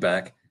 I'll be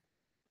back.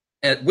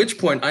 At which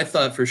point, I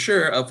thought for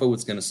sure Alpha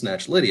was going to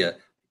snatch Lydia.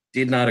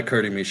 Did not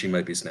occur to me she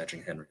might be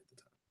snatching Henry at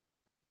the time.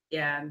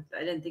 Yeah,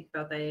 I didn't think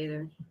about that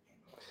either.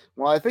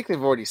 Well, I think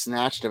they've already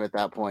snatched him at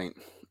that point.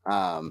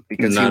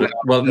 Because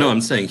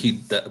I'm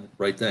saying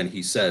right then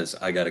he says,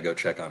 I got to go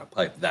check on a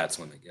pipe. That's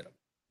when they get him.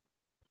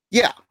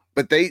 Yeah.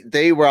 But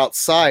they were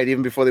outside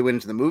even before they went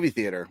into the movie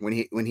theater when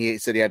he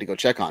said he had to go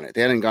check on it.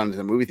 They hadn't gone to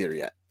the movie theater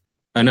yet.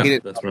 I know.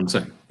 That's what I'm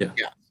saying. Yeah.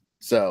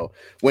 So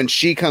when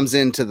she comes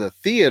into the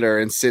theater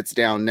and sits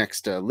down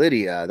next to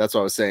Lydia, that's what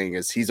I was saying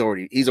is he's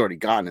already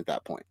gotten at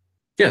that point.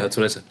 Yeah, that's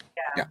what I said.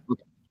 Yeah.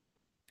 Okay.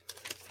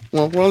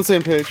 Well, we're on the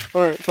same page.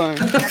 All right, fine.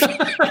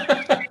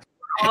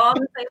 All on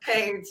the same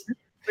page.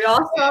 We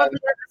all saw the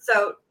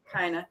episode,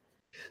 kind of.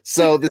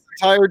 So this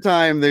entire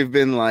time they've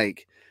been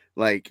like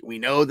we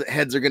know that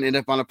heads are going to end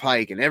up on a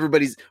pike, and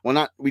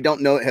we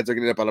don't know that heads are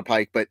going to end up on a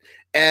pike, but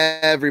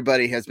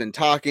everybody has been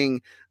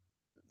talking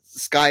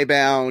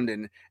Skybound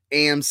and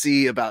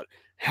AMC about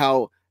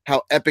how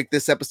epic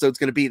this episode's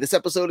going to be. This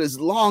episode is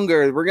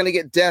longer. We're going to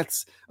get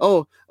deaths.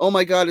 Oh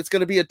my God, it's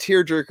going to be a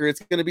tearjerker. It's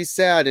going to be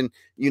sad. And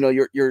you know,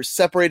 you're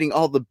separating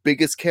all the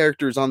biggest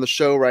characters on the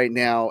show right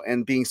now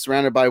and being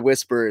surrounded by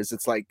whispers.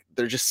 It's like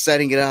they're just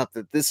setting it up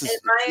that these are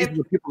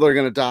the people that are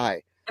going to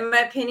die. In my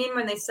opinion,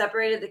 when they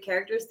separated the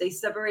characters, they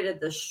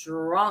separated the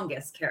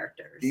strongest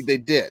characters. They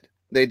did.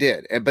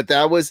 But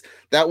that was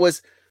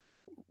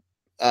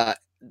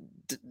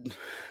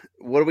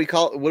what do we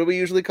call it? What do we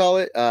usually call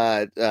it?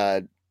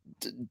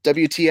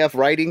 WTF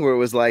writing, where it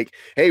was like,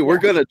 hey, we're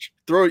gonna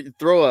throw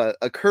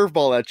a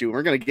curveball at you, and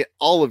we're gonna get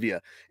all of you.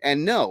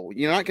 And no,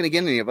 you're not gonna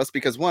get any of us,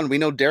 because one, we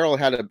know Daryl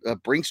had a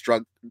Brinks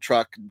truck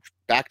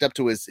backed up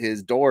to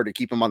his door to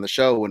keep him on the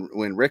show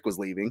when Rick was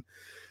leaving.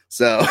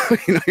 So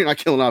you're not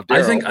killing off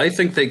Daryl. I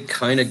think they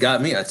kind of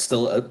got me. I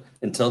still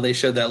until they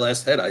showed that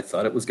last head, I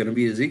thought it was going to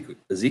be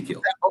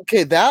Ezekiel.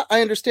 Okay, that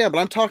I understand, but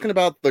I'm talking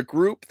about the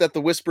group that the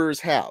Whisperers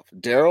have: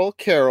 Daryl,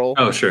 Carol.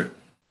 Oh, sure.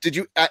 Did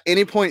you at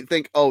any point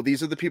think, oh,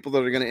 these are the people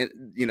that are going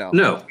to,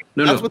 No.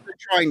 That's what they're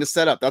trying to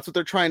set up. That's what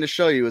they're trying to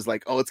show you is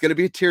like, oh, it's going to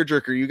be a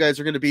tearjerker. You guys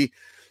are going to be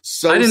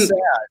so sad.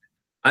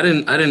 I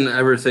didn't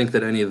ever think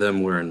that any of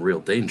them were in real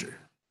danger.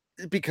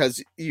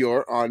 Because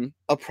you're on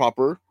a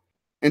proper,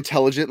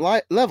 intelligent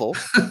level.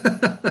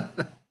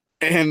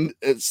 And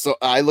so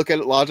I look at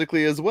it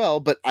logically as well,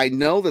 but I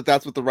know that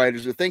that's what the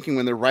writers are thinking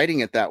when they're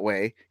writing it that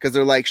way, because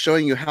they're like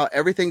showing you how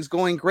everything's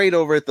going great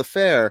over at the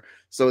fair.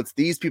 So it's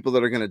these people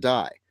that are going to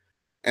die.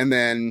 And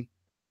then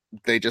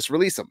they just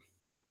release them.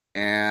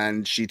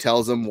 And she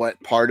tells them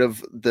what part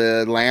of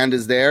the land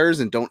is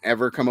theirs and don't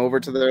ever come over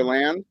to their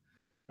land.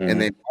 Mm-hmm.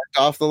 And they marked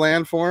off the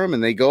land for them,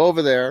 and they go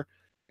over there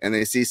and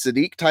they see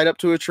Sadiq tied up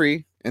to a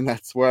tree. And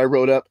that's where I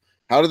wrote up,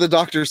 how did the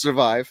doctor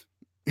survive?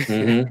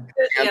 Mm-hmm.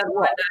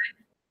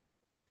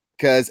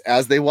 Because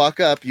as they walk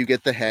up, you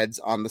get the heads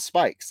on the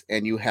spikes,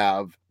 and you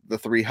have the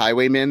 3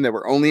 highwaymen that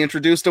were only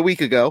introduced 2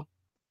 weeks ago.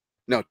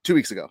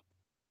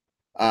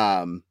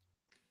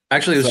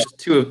 Actually, it was just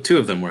two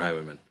of them were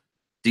highwaymen.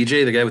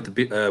 DJ, the guy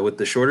with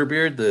the shorter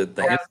beard, the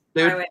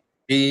dude,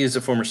 he's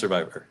a former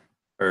survivor.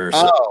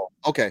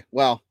 Okay.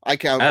 Well, I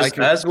count.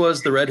 As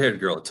was the red-haired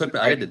girl.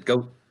 I had to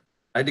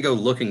go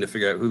looking to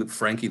figure out who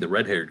Frankie, the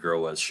red-haired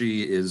girl, was.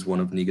 She is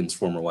one of Negan's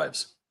former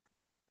wives.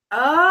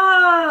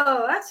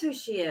 Oh, that's who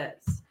she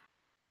is.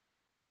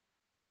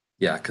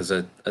 Yeah, because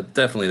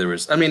definitely there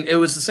was. I mean, it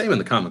was the same in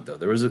the comic though.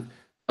 There was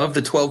of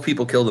the 12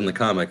 people killed in the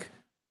comic,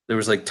 there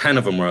was like 10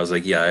 of them where I was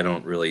like, yeah, I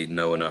don't really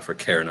know enough or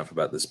care enough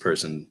about this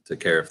person to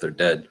care if they're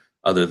dead,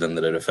 other than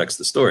that it affects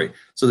the story.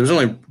 So there's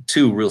only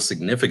 2 real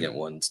significant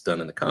ones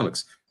done in the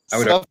comics.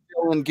 Stuff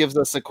Dylan gives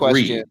us a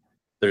question.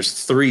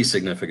 There's 3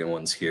 significant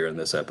ones here in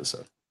this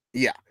episode.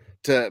 Yeah.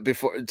 To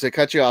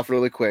cut you off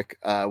really quick,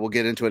 we'll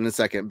get into it in a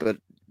second, but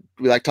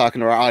we like talking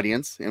to our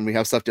audience, and we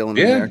have stuff Dylan in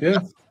there. Yeah.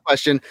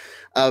 Question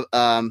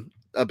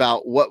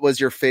about what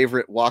was your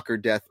favorite Walker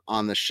death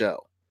on the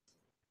show,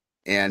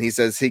 and he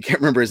says he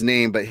can't remember his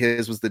name, but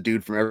his was the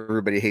dude from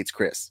Everybody Hates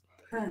Chris.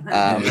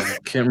 I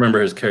can't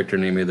remember his character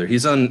name either.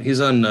 He's on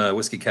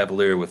Whiskey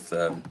Cavalier with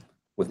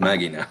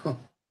Maggie now.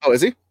 Oh,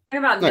 is he?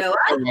 About Noah?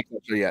 Not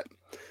sure yet.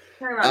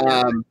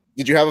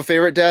 Did you have a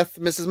favorite death,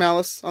 Mrs.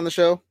 Malice, on the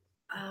show?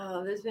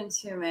 Oh, there's been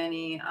too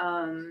many.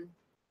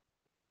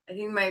 I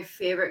think my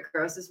favorite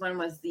grossest one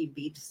was the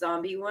beach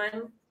zombie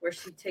one, where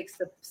she takes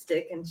the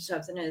stick and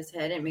shoves it in his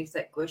head and it makes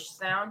that gush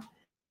sound.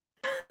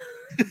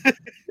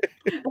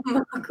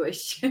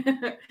 Gush.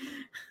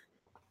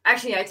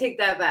 Actually, I take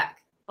that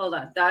back. Hold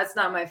on. That's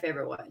not my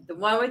favorite one. The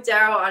one with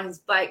Daryl on his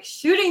bike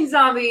shooting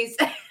zombies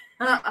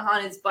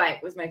on his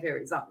bike was my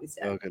favorite zombie death.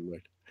 Oh, good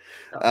lord.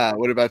 So.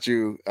 What about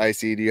you, IC?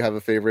 Do you have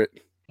a favorite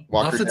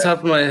Walker off the death? Top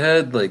of my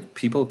head, like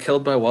people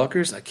killed by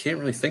walkers, I can't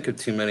really think of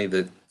too many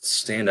that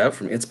stand out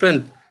for me. It's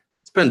been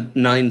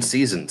 9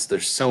 seasons.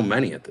 There's so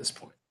many at this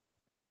point.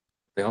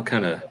 They all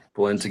kind of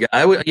blend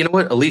together. You know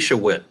what? Alicia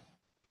Witt.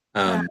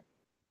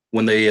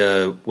 When they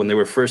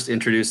were first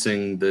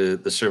introducing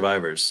the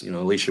survivors,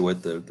 Alicia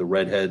Witt, the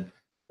redhead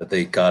that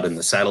they got in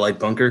the satellite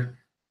bunker.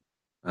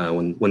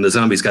 When the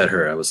zombies got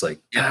her, I was like,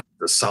 yeah,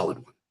 the solid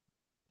one.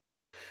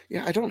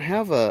 Yeah, I don't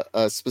have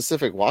a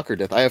specific Walker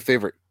death. I have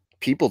favorite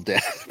people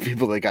death,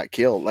 people that got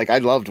killed. Like I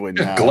loved when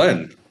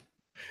Glenn.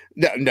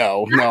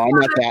 No,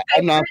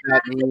 I'm not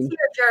that mean.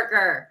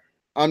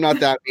 I'm not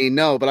that mean.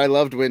 No, but I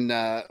loved when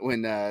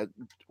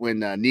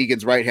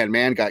Negan's right hand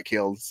man got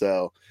killed.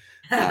 So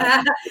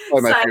my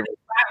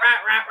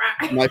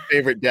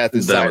favorite death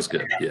is that was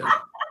good. Yeah.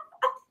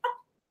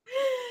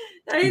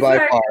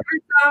 By far.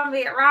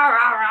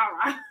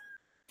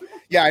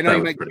 Yeah, I know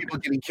you make people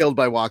getting killed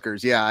by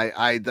walkers. Yeah,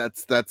 I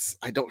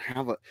don't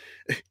have a.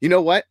 You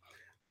know what?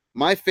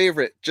 My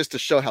favorite, just to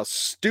show how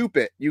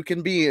stupid you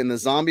can be in the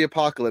zombie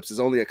apocalypse, is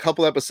only a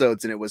couple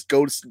episodes, and it was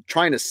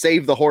trying to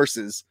save the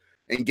horses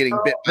and getting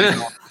bit by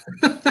them.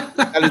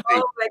 That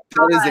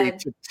is a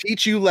to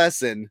teach you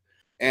lesson,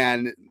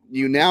 and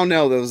you now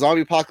know that the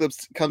zombie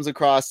apocalypse comes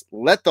across,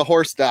 let the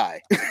horse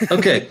die.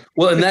 Okay,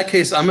 well, in that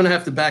case, I'm going to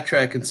have to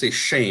backtrack and say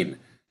Shane,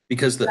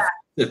 because the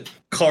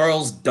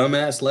Carl's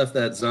dumbass left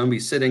that zombie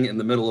sitting in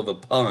the middle of a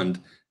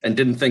pond and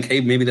didn't think, hey,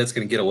 maybe that's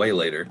going to get away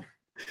later.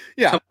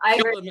 Yeah,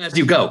 kill them as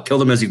you go. Kill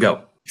them as you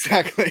go.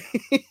 Exactly.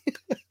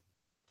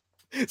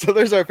 So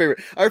there's our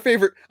favorite. Our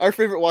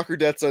favorite Walker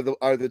deaths are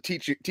the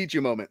teach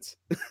you moments.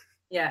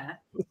 Yeah,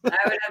 I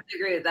would have to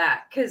agree with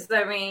that, because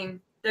I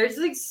mean, there's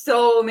like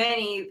so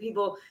many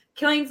people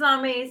killing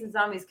zombies and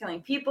zombies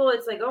killing people.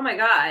 It's like, oh my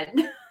god,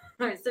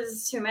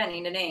 there's too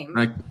many to name.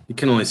 You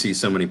can only see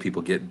so many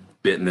people get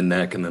bit in the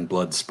neck and then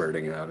blood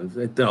spurting out.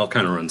 It all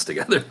kind of runs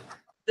together.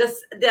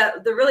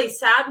 The really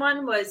sad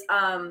one was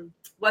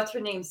what's her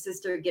name's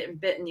sister getting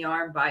bit in the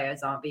arm by a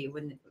zombie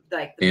when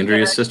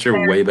Andrea's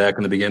sister way back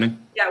in the beginning.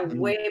 Yeah,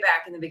 way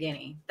back in the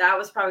beginning. That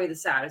was probably the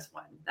saddest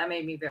one. That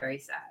made me very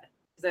sad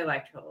because I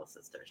liked her little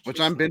sister. Which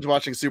I'm binge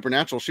watching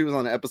Supernatural. She was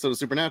on an episode of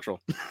Supernatural.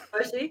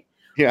 Was she?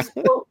 Yeah.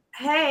 So,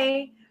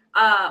 hey,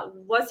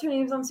 what's her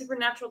name's on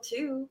Supernatural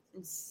too?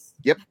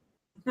 Yep.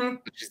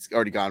 She's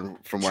already gone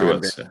from where She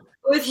I've was. been.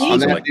 Was he? On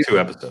like 2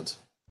 episodes.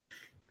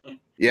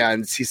 Yeah,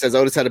 and he says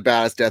Otis had a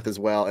badass death as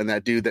well, and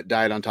that dude that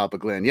died on top of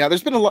Glenn. Yeah,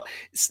 there's been a lot.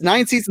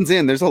 9 seasons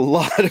in, there's a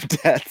lot of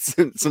deaths,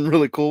 some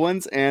really cool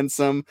ones and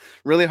some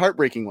really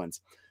heartbreaking ones.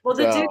 Well,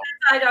 the dude that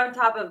died on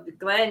top of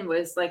Glenn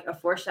was like a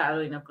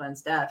foreshadowing of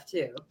Glenn's death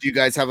too. Do you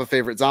guys have a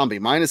favorite zombie?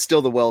 Mine is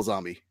still the well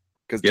zombie.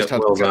 Yep,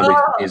 well zombie,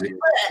 easy.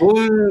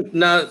 Ooh,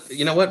 no,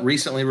 you know what?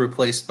 Recently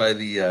replaced by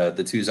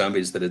the 2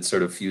 zombies that had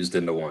sort of fused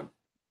into one.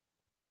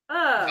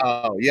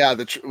 Oh yeah,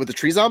 with the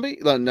tree zombie?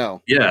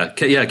 No. Yeah,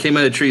 it came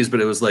out of trees, but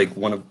it was like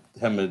one of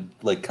them had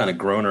like kind of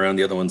grown around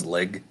the other one's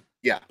leg.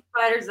 Yeah.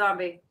 Spider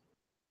zombie.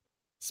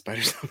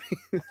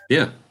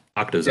 Yeah,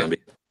 octo zombie.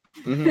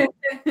 Yeah.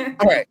 Mm-hmm.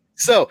 All right,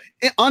 so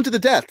on to the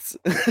deaths.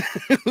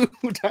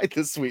 Who died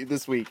this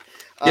week?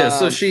 Yeah,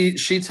 so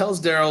she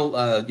tells Daryl,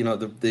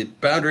 the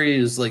boundary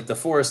is like the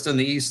forest in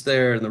the east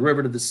there and the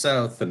river to the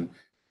south, and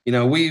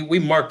we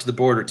marked the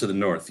border to the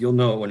north. You'll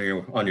know it when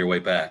you're on your way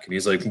back. And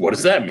he's like, what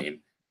does that mean?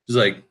 She's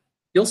like,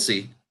 you'll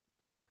see.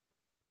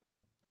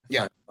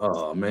 Yeah.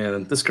 Oh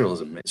man, this girl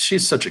is amazing.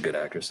 She's such a good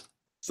actress.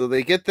 So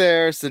they get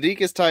there. Sadiq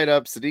is tied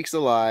up. Sadiq's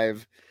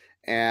alive,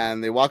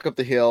 and they walk up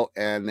the hill,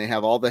 and they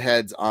have all the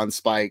heads on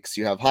spikes.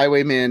 You have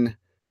Highwayman,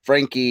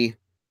 Frankie,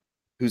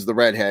 who's the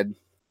redhead,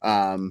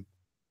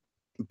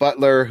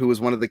 Butler, who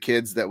was one of the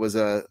kids that was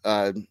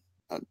a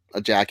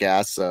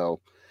jackass.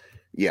 So,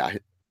 yeah,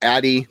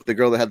 Addie, the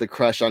girl that had the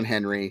crush on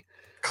Henry,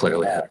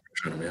 clearly had a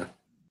crush on him.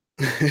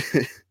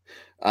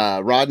 Yeah.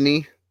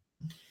 Rodney.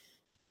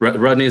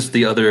 Rodney is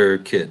the other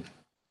kid.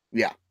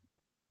 Yeah.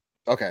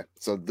 Okay.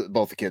 So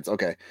both the kids.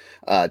 Okay.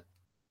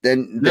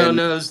 Then there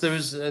was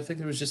I think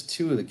there was just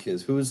 2 of the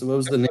kids. What was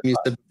the name you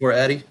said before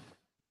Addie?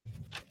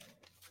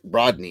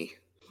 Rodney.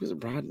 Who's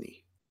it?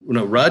 Rodney.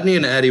 No, Rodney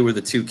and Addie were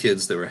the 2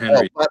 kids that were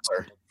Henry.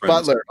 Butler.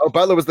 Butler. Oh,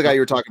 Butler was the guy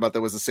you were talking about.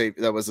 That was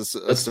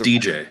that's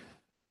DJ.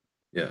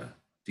 Yeah,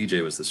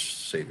 DJ was the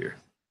savior.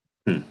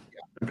 Yeah.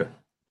 Okay.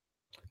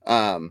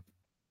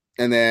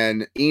 And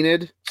then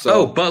Enid.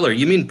 So, Butler.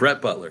 You mean Brett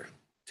Butler?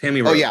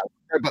 Tammy Rose. Oh yeah,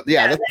 the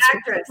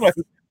actress.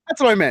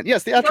 That's what I meant.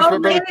 Yes, the actress.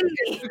 Well, I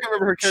can't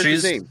remember her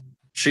character's name.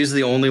 She's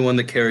the only one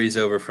that carries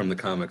over from the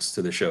comics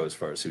to the show as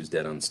far as who's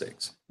dead on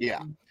stakes.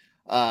 Yeah.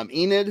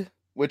 Enid,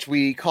 which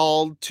we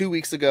called 2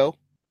 weeks ago.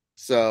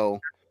 So,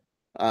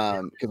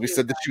 because we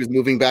said that she was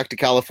moving back to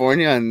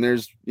California, and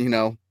there's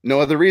no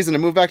other reason to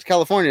move back to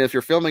California if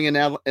you're filming in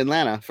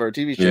Atlanta for a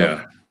TV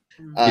show.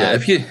 Yeah.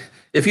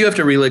 If you have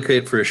to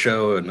relocate for a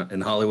show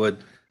in Hollywood,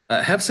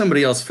 have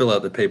somebody else fill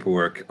out the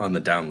paperwork on the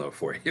down low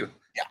for you.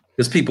 Yeah,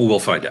 because people will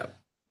find out.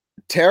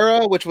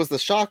 Tara, which was the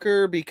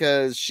shocker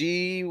because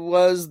she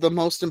was the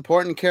most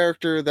important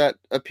character that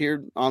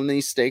appeared on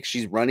these stakes.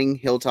 She's running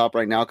Hilltop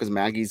right now because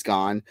Maggie's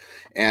gone,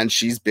 and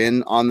she's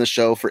been on the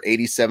show for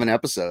 87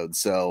 episodes.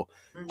 So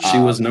she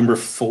was number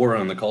 4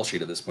 on the call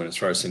sheet at this point as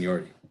far as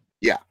seniority.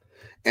 Yeah,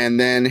 and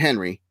then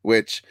Henry,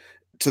 which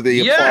to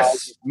the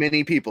applause of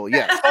many people,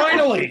 yes,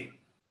 finally.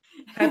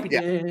 Happy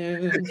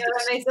dance.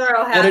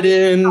 Edit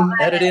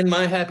in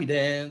my happy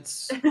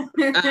dance.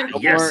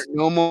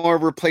 No more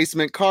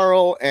replacement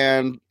Carl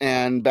and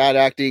bad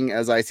acting,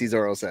 as IC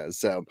Zorro says.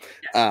 So,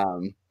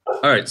 all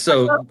right.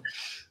 So,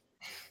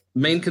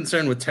 main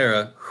concern with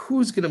Tara: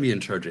 who's going to be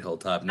in charge of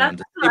Hilltop now?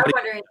 That's what I'm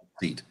wondering.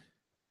 Seat?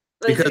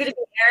 Is it going to be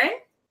Aaron?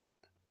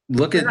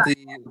 Look at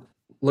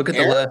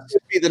the left.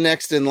 Could be the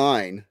next in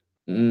line,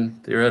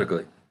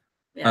 theoretically.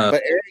 Yeah.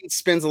 But Aaron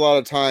spends a lot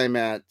of time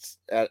at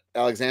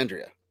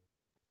Alexandria.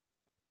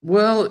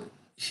 Well,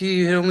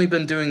 he had only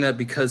been doing that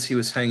because he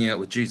was hanging out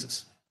with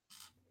Jesus.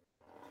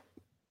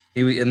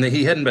 He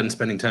hadn't been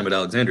spending time at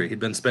Alexandria. He'd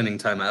been spending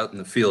time out in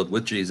the field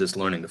with Jesus,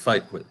 learning to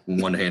fight with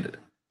one-handed.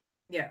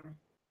 Yeah.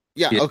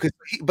 Yeah. Okay.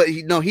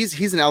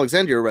 He's an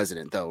Alexandria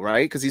resident though,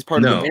 right? Because he's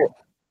part of the board.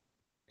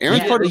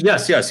 Aaron's part of.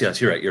 Yes.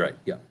 You're right.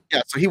 Yeah.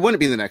 Yeah. So he wouldn't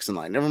be the next in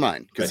line. Never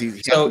mind. Because we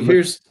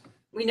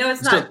know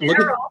it's not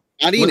Daryl.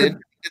 Not Enid.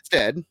 It's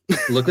dead.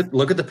 look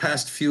at the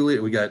past few.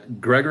 We got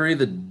Gregory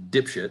the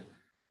dipshit.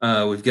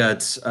 We've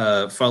got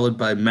followed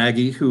by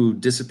Maggie, who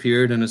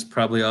disappeared and is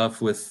probably off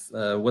with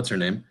what's her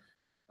name,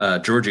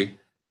 Georgie.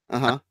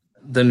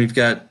 Then we've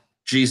got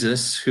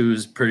Jesus,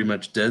 who's pretty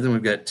much dead. Then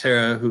we've got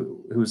Tara,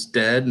 who's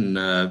dead,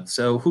 and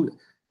so who?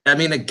 I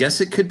mean, I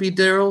guess it could be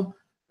Daryl.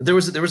 There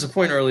was a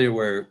point earlier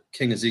where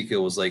King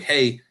Ezekiel was like,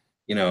 "Hey,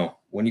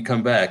 when you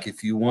come back,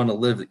 if you want to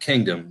live the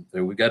kingdom,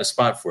 we got a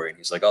spot for you." And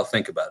he's like, "I'll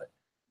think about it."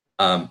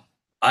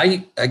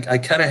 I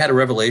kind of had a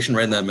revelation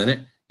right in that minute.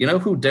 You know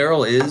who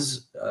Daryl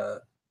is?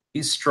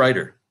 He's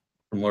Strider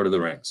from Lord of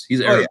the Rings. He's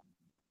Aragorn.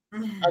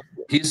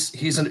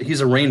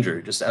 He's a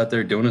ranger just out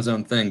there doing his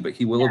own thing, but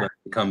he will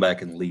eventually come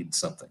back and lead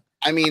something.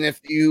 I mean,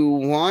 if you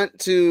want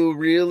to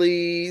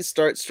really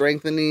start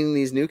strengthening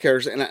these new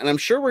characters, and I'm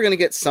sure we're going to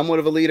get somewhat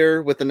of a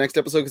leader with the next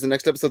episode, because the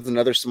next episode is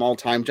another small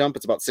time jump.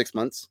 It's about 6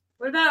 months.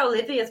 What about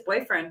Olivia's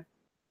boyfriend?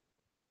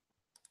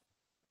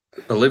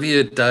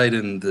 Olivia died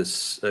in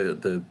this.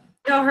 No,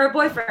 her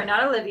boyfriend,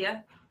 not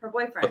Olivia. Her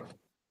boyfriend.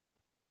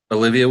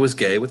 Olivia was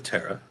gay with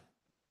Tara.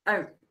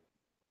 Oh.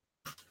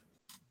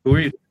 Who are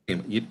you?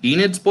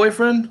 Enid's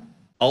boyfriend?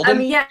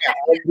 Alden? Yeah.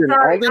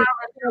 Sorry.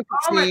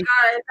 Oh my god,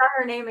 I got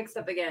her name mixed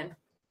up again.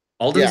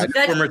 Alden's the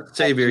former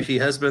savior. He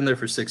has been there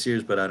for 6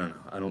 years, but I don't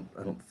know.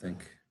 I don't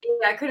think.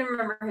 Yeah, I couldn't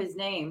remember his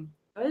name.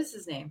 What is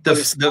his name?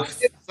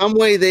 Some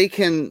way they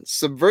can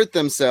subvert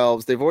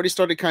themselves. They've already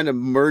started kind of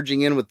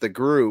merging in with the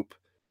group,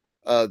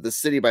 the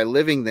city, by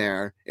living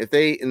there. If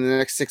they, in the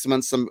next 6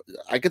 months,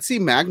 I could see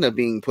Magna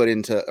being put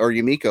into, or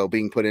Yumiko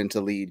being put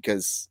into lead,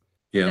 because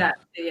I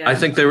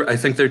think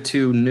they're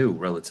too new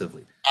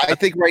relatively. I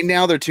think right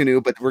now they're too new,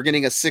 but we're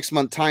getting a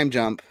 6-month time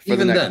jump for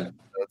even the next then.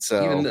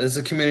 episode, so even as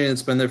a community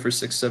that's been there for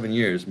 6-7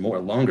 years,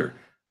 longer.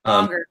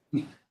 I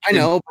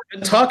know.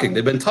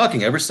 They've been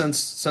talking ever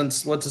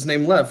since what's his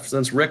name left,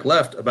 since Rick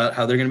left, about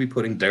how they're going to be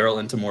putting Daryl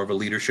into more of a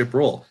leadership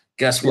role.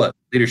 Guess what?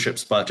 Leadership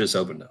spot just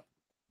opened up.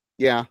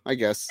 Yeah, I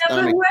guess. Yeah,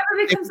 but whoever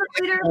becomes a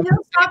leader, he'll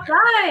stop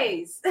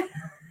guys.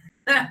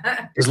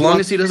 As long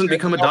as he doesn't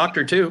become a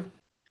doctor too.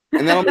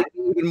 And that'll make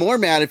me even more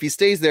mad if he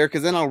stays there,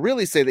 because then I'll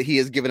really say that he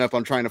has given up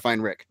on trying to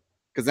find Rick,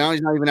 because now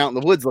he's not even out in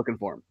the woods looking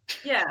for him.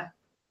 Yeah.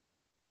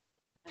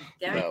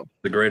 Damn it.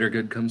 The greater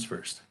good comes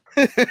first.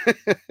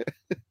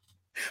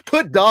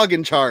 Put Dog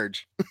in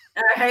charge. All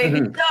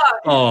right, Dog.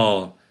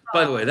 Oh,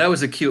 by the way, that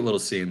was a cute little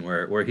scene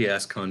where he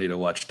asked Condi to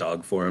watch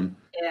Dog for him.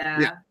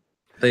 Yeah.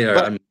 They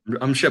are.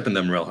 I'm shipping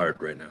them real hard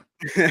right now.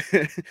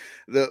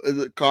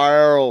 the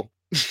Carl.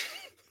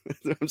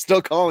 I'm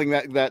still calling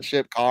that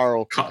ship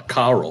Carl.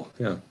 Carl.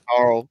 Yeah.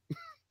 Carl.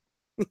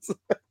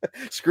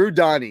 Screw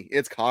Donnie.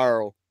 It's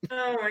Carl.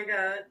 Oh my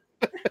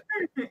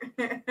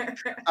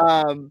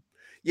god.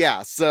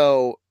 Yeah.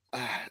 So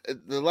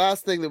the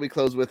last thing that we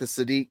close with is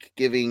Sadiq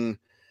giving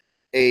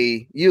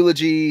a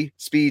eulogy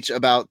speech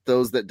about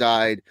those that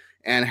died,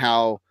 and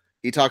how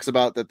he talks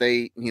about that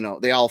they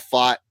all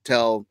fought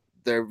till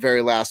their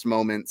very last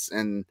moments,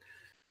 and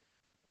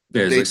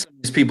these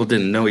people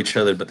didn't know each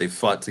other, but they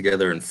fought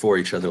together and for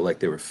each other like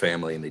they were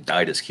family, and they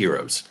died as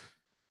heroes.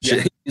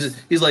 Yeah.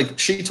 He's like,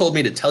 she told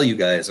me to tell you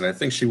guys, and I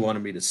think she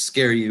wanted me to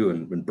scare you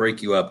and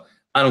break you up.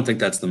 I don't think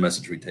that's the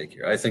message we take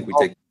here. I think we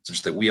take the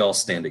message that we all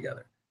stand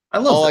together. I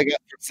love all that. I got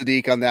from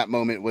Sadiq on that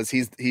moment was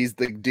he's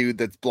the dude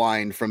that's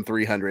blind from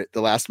 300, the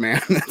last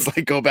man. That's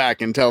like, go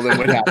back and tell them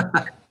what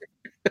happened.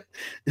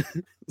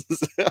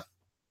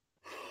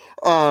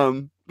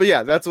 But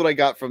yeah, that's what I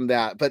got from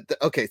that. But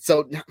okay,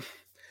 so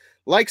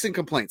likes and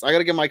complaints. I got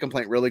to give my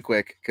complaint really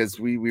quick, because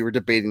we were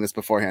debating this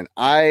beforehand.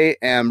 I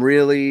am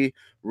really,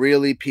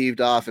 really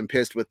peeved off and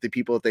pissed with the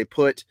people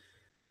that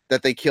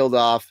they killed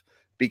off,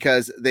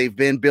 because they've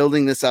been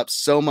building this up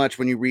so much.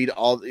 When you read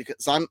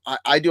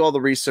I do all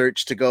the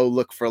research to go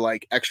look for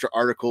like extra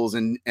articles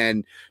and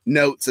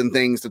notes and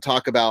things to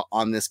talk about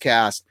on this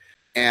cast,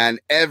 and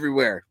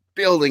everywhere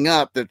building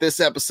up that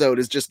this episode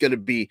is just going to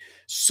be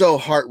so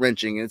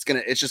heart-wrenching, and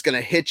it's just going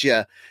to hit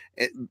you.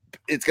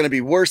 It's going to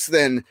be worse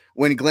than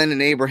when Glenn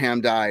and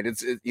Abraham died.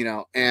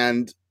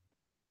 And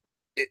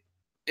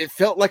it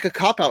felt like a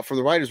cop-out for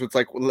the writers. It's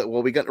like,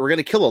 well, we're going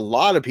to kill a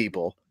lot of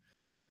people,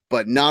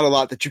 but not a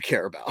lot that you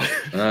care about.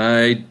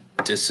 I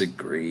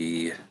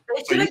disagree.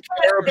 If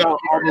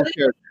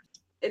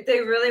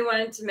they really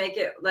wanted to make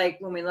it like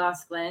when we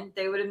lost Glenn,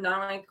 they would have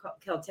not only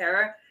killed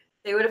Tara,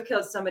 they would have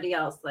killed somebody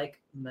else like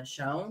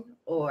Michonne,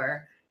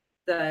 or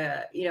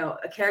a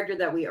character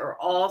that we are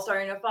all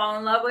starting to fall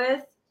in love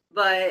with,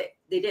 but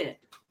they didn't.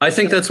 I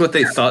think that's what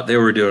they thought they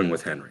were doing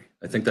with Henry.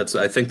 I think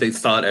they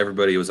thought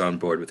everybody was on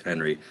board with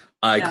Henry.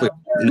 Not,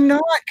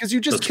 because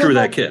you just killed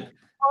that kid.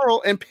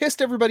 Carl and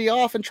pissed everybody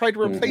off and tried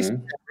to replace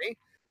Henry.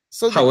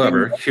 So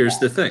however, here's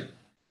the thing.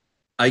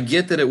 I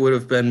get that it would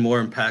have been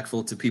more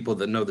impactful to people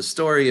that know the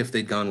story if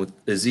they'd gone with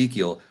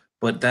Ezekiel,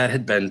 but that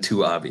had been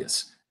too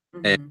obvious.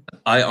 Mm-hmm. And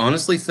I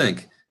honestly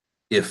think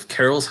if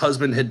Carol's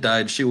husband had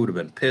died, she would have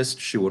been pissed.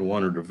 She would have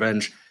wanted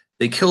revenge.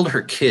 They killed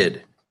her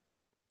kid.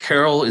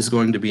 Carol is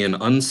going to be an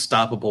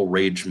unstoppable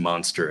rage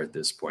monster at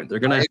this point. They're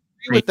going to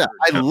agree with that.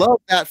 I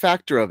love that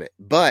factor of it,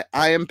 but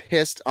I am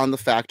pissed on the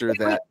factor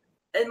that.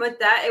 And with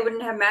that, it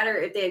wouldn't have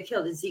mattered if they had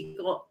killed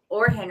Ezekiel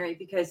or Henry,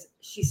 because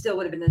she still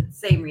would have been the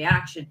same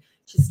reaction.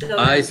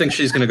 I think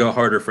she's going to go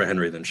harder for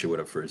Henry than she would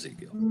have for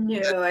Ezekiel.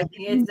 No, I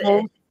think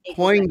it's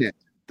poignant.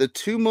 The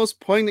two most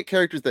poignant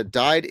characters that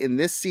died in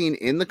this scene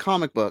in the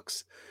comic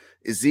books,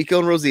 Ezekiel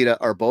and Rosita,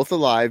 are both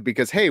alive,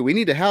 because, hey, we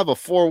need to have a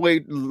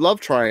 4-way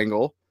love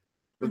triangle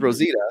with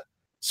Rosita.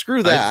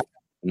 Screw that.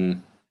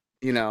 And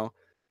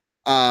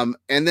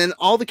then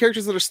all the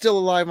characters that are still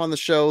alive on the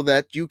show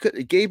that you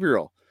could,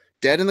 Gabriel,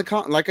 dead in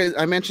the like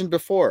I mentioned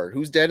before,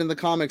 who's dead in the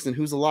comics and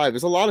who's alive.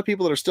 There's a lot of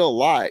people that are still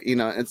alive,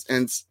 and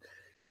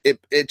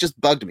it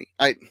just bugged me.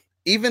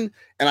 And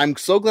I'm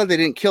so glad they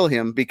didn't kill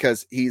him,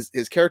 because his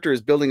character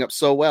is building up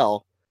so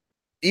well.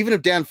 Even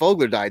if Dan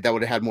Fogler died, that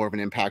would have had more of an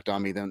impact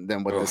on me than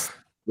what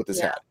this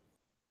had.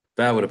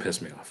 That would have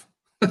pissed me off.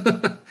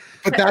 But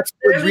that's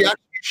the reaction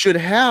you should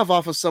have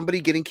off of somebody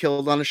getting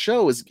killed on a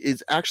show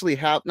is actually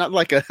have not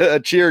like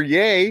a cheer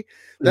yay.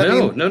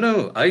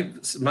 No.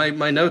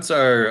 My notes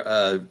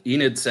are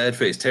Enid sad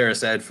face, Tara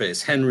sad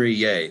face, Henry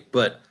yay.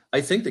 But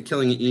I think that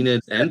killing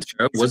Enid and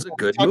Tara was a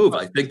good move.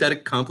 I think that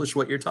accomplished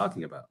what you're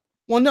talking about.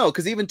 Well, no,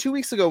 because even 2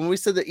 weeks ago when we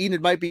said that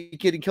Enid might be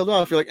getting killed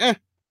off, you're like,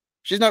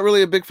 She's not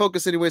really a big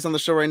focus anyways on the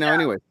show right now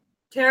anyway.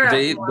 Tara.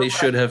 They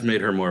should have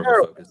made her more of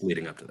a focus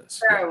leading up to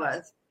this. Tara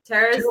was.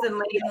 Tara's the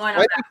main one. I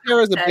think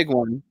Tara's a big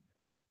one.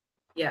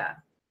 Yeah.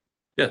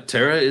 Yeah,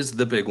 Tara is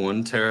the big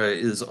one. Tara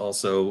is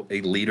also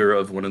a leader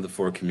of one of the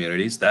 4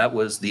 communities. That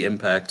was the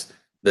impact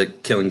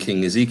that Killing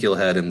King Ezekiel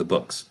had in the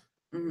books.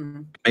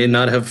 Mm-hmm. I may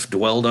not have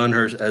dwelled on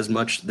her as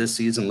much this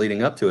season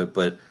leading up to it,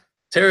 but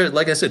Tara,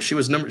 like I said, she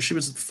was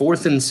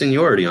 4th in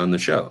seniority on the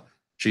show.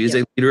 She is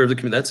a leader of the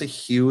community. That's a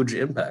huge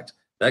impact.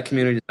 That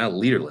community is now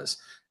leaderless.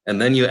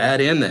 And then you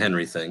add in the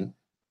Henry thing,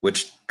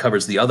 which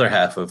covers the other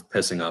half of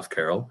pissing off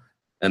Carol.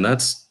 And I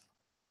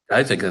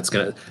think that's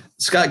going to...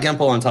 Scott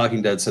Gempel on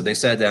Talking Dead said they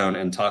sat down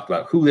and talked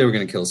about who they were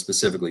going to kill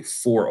specifically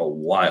for a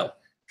while,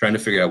 trying to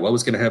figure out what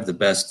was going to have the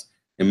best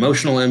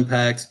emotional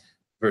impact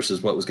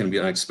versus what was going to be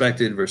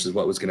unexpected versus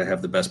what was going to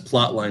have the best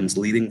plot lines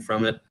leading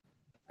from it.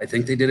 I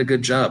think they did a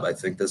good job. I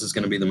think this is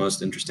going to be the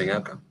most interesting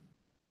outcome.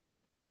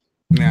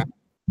 Yeah.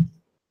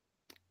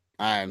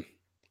 It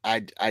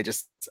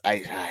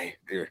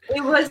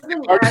was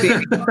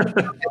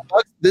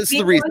this is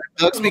the reason.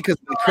 It bugs because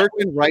when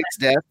Kirkman writes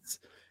deaths,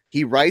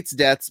 he writes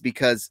deaths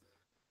because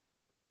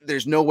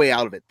there's no way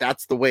out of it.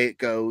 That's the way it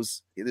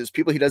goes. There's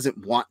people he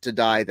doesn't want to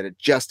die, that it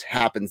just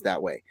happens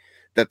that way.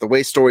 That the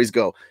way stories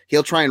go,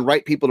 he'll try and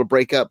write people to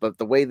break up, but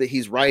the way that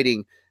he's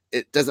writing,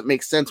 it doesn't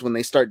make sense when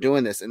they start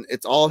doing this. And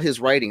it's all his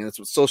writing. And that's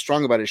what's so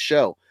strong about his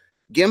show.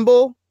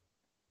 Gimbal,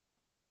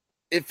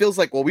 it feels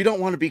like, well, we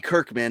don't want to be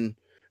Kirkman,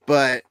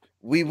 but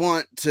we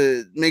want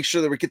to make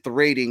sure that we get the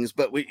ratings.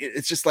 But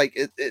it's just like,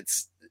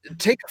 it's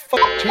take a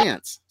fucking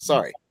chance.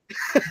 Sorry.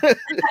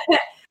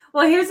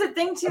 Well, here's the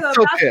thing too about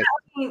that.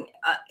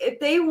 If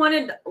they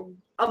wanted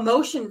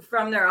emotion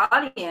from their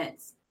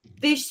audience,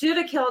 they should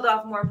have killed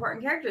off more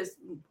important characters.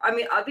 I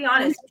mean, I'll be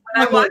honest.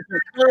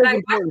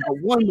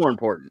 One more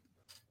important.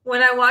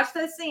 When I watched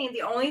that scene,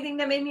 the only thing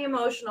that made me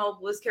emotional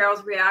was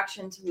Carol's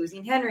reaction to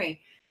losing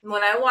Henry. And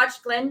when I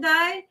watched Glenn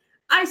die,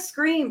 I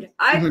screamed.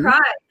 I cried.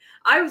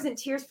 I was in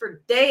tears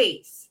for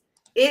days.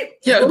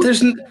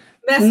 There's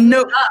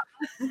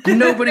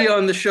nobody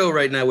on the show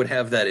right now would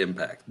have that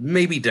impact.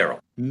 Maybe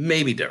Daryl.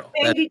 Maybe Daryl.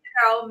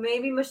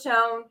 Maybe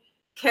Michonne.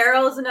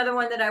 Carol is another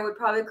one that I would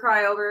probably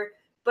cry over.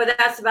 But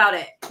that's about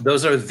it.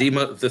 Those are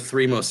the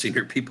 3 most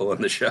senior people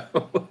on the show.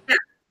 Yeah.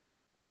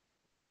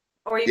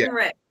 Or even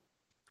Rick,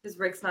 because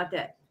Rick's not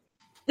dead.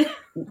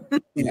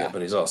 Yeah,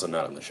 but he's also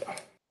not on the show.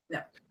 No.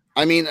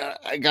 I mean,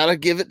 I gotta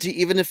give it to,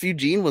 even if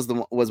Eugene was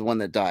one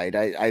that died,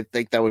 I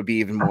think that would be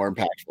even more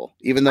impactful.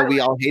 Even though we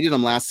all hated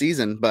him last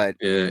season, but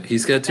yeah,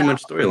 he's got too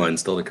much storyline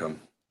still to come.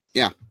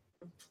 Yeah.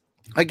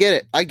 I get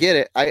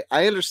it.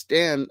 I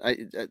understand.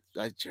 It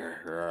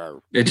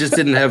just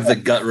didn't have the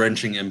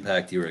gut-wrenching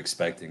impact you were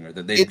expecting, or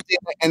that they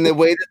and the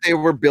way that they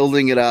were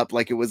building it up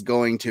like it was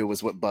going to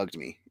was what bugged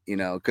me,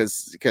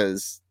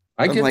 because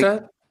I get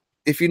that.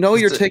 If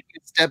you're taking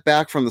a step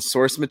back from the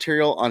source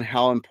material on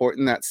how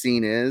important that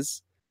scene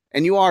is,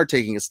 and you are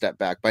taking a step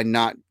back by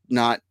not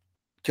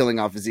killing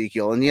off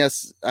Ezekiel, and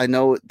yes, I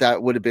know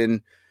that would have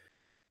been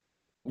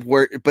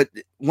but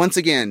once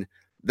again,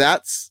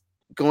 that's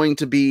going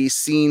to be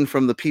seen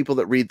from the people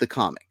that read the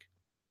comic.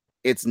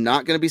 It's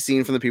not going to be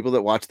seen from the people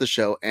that watch the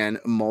show,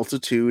 and a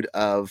multitude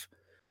of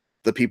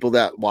the people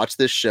that watch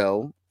this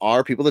show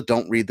are people that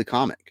don't read the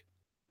comic.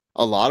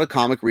 A lot of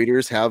comic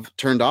readers have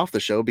turned off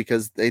the show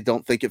because they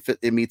don't think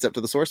it meets up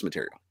to the source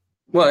material.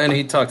 Well, and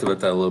he talked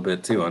about that a little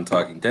bit too on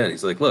Talking Dead.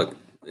 He's like, look,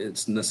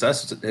 it's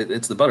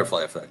it's the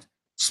butterfly effect.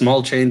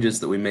 Small changes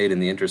that we made in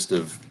the interest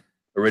of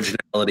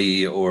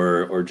originality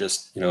or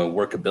just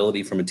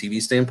workability from a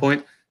TV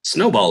standpoint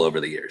snowball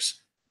over the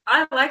years.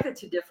 I like the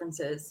 2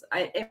 differences.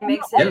 It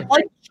makes it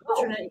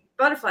alternate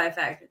butterfly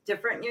effect,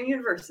 different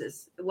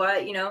universes.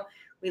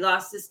 We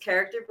lost this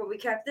character, but we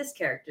kept this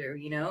character.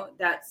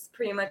 That's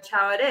pretty much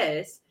how it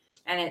is.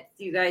 And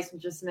you guys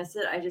just miss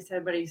it. I just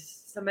had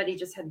somebody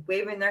just had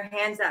waving their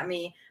hands at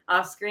me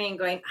off screen,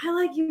 going, "I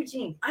like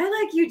Eugene. I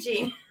like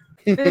Eugene."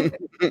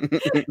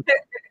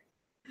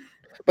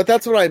 But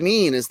that's what I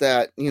mean is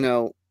that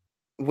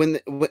when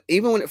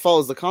even when it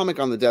follows the comic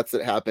on the deaths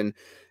that happen,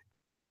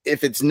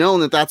 if it's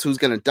known that that's who's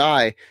going to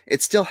die,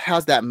 it still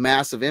has that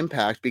massive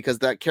impact because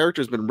that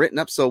character has been written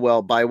up so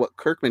well by what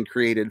Kirkman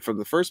created from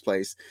the first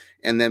place,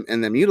 and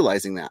them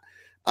utilizing that.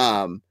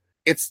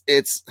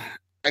 It's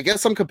I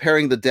guess I'm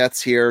comparing the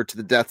deaths here to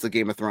the deaths of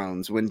Game of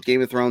Thrones. When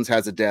Game of Thrones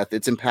has a death,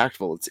 it's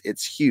impactful.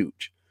 It's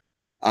huge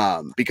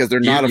because they're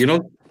not. You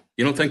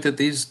don't think that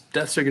these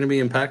deaths are going to be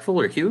impactful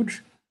or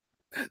huge?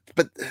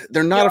 But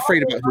they're not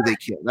afraid about who they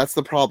kill. That's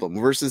the problem.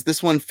 Versus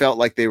this one felt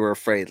like they were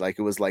afraid. Like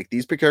it was like,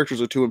 these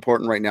characters are too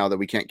important right now that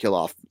we can't kill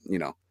off,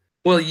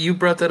 Well, you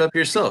brought that up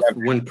yourself.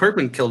 When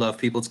Kirkman killed off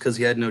people, it's because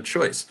he had no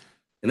choice.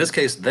 In this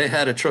case, they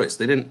had a choice.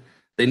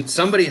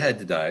 Somebody had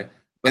to die.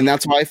 And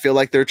that's why I feel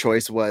like their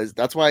choice was,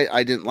 that's why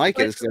I didn't like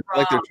it. Because I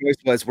feel like their choice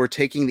was, we're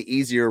taking the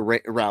easier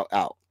route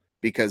out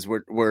because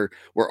we're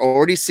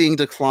already seeing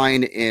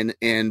decline in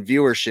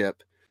viewership.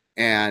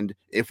 And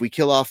if we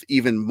kill off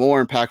even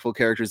more impactful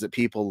characters that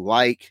people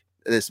like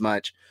this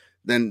much,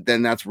 then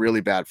that's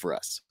really bad for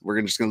us.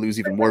 We're just going to lose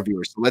even more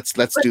viewers. So let's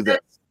do this.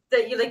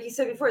 That you, like you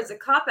said before, it's a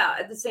cop out.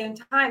 At the same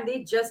time,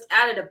 they just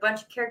added a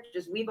bunch of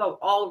characters we've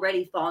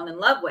already fallen in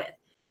love with.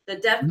 The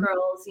Deaf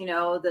Girls,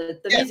 the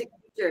music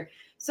teacher.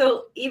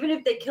 So even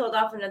if they killed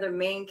off another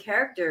main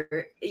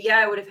character,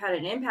 it would have had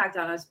an impact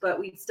on us, but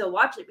we'd still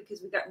watch it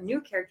because we got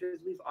new characters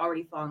we've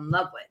already fallen in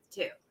love with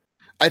too.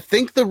 I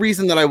think the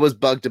reason that I was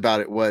bugged about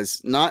it was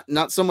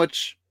not so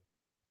much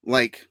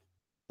like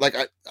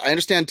I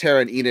understand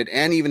Tara and Enid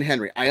and even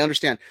Henry. I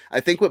understand. I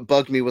think what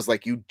bugged me was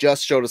like, you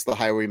just showed us the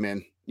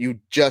Highwaymen. You've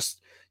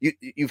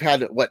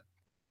had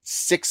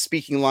 6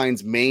 speaking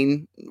lines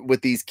main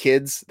with these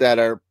kids that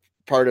are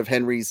part of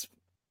Henry's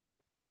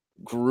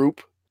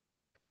group.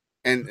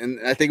 And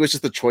I think it was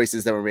just the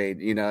choices that were made,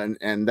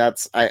 and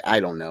that's, I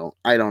don't know.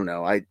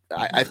 I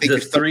think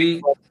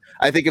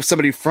I think if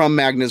somebody from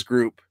Magna's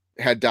group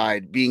had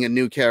died, being a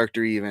new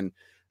character would have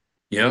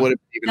been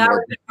even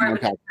more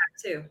impact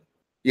too.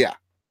 Yeah.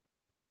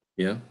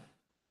 Yeah.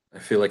 I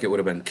feel like it would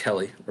have been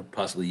Kelly or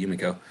possibly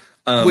Yumiko.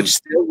 Which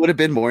still would have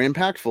been more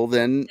impactful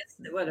than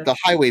the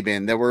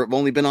Highwaymen that were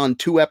only been on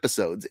 2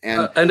 episodes.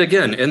 And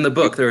again, in the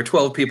book, there are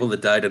 12 people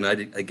that died, and I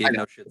gave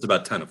no shits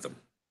about 10 of them.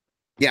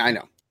 Yeah, I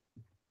know.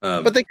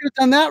 But they could have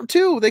done that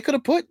too. They could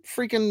have put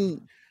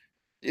freaking,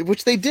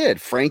 which they did.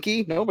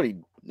 Frankie. Nobody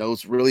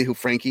knows really who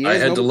Frankie is. I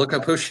had to look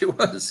up who she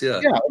was.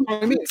 Yeah. Yeah.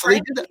 I mean, so they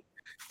did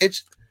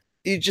that.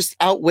 It just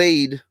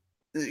outweighed,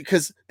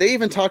 because they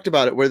even talked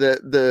about it where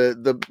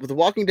the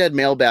Walking Dead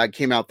mailbag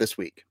came out this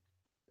week.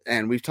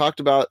 And we've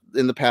talked about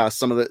in the past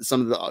some of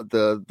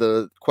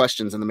the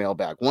questions in the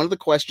mailbag. One of the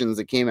questions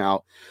that came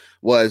out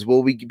was,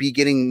 will we be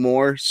getting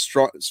more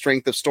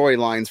strength of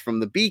storylines from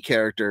the B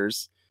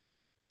characters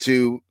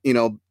to,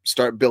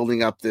 start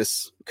building up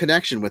this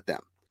connection with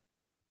them?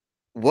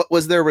 What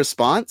was their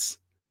response?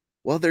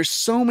 Well, there's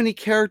so many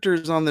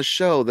characters on the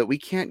show that we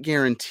can't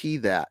guarantee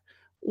that.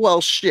 Well,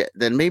 shit,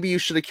 then maybe you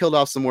should have killed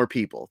off some more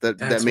people.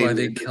 That's why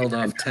they killed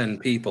off 10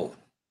 people.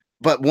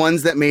 But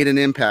ones that made an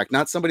impact,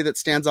 not somebody that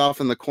stands off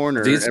in the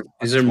corner. These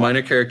are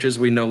minor characters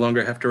we no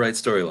longer have to write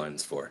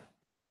storylines for.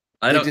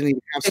 They didn't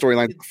even have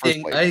storylines in the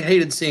first place. I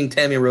hated seeing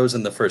Tammy Rose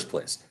in the first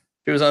place.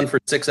 She was on for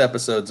 6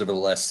 episodes over the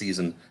last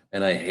season,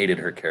 and I hated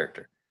her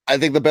character. I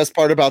think the best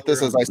part about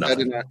this, as I said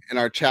in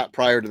our chat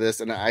prior to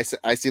this, and I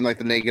seem like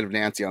the negative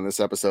Nancy on this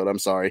episode. I'm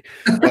sorry.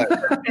 But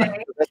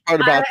okay. The best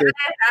part about this,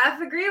 I have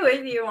to agree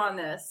with you on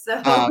this. So.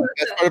 The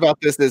best part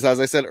about this is, as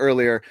I said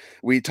earlier,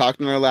 we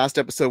talked in our last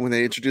episode when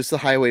they introduced the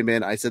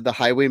Highwaymen. I said the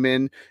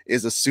Highwaymen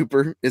is a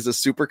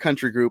super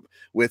country group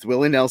with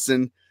Willie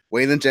Nelson,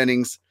 Waylon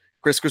Jennings,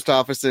 Chris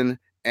Christopherson,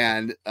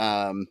 and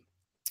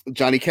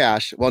Johnny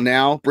Cash. Well,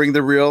 now bring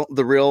the real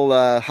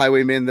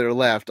Highwaymen that are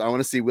left. I want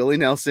to see Willie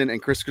Nelson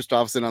and Chris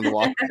Christopherson on The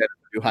Walking Dead,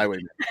 new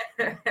Highwaymen.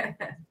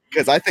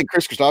 Because I think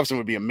Chris Christopherson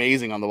would be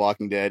amazing on The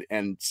Walking Dead,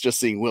 and just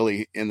seeing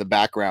Willie in the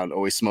background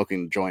always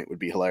smoking a joint would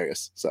be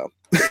hilarious. So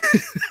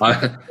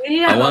we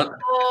have a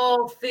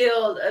whole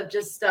field of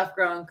just stuff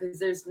growing, because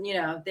there's they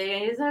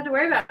don't have to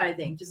worry about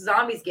anything. Just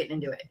zombies getting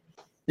into it.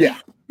 Yeah.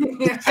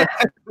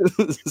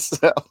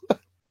 So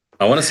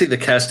I want to see the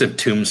cast of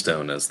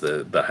Tombstone as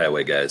the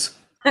highway guys.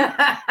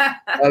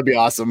 That'd be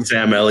awesome.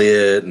 Sam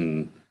Elliott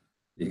and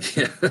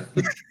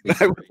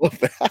I would love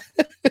that.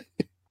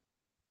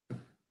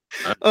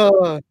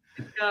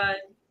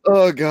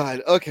 Oh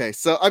God. Okay.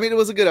 So, I mean, it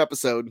was a good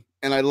episode,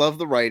 and I love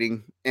the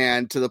writing,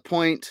 and to the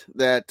point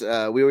that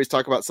we always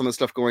talk about some of the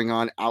stuff going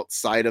on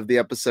outside of the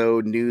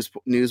episode news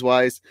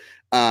wise.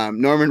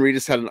 Norman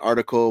Reedus had an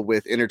article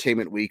with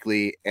Entertainment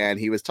Weekly, and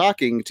he was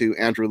talking to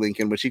Andrew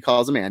Lincoln, which he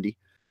calls him Andy.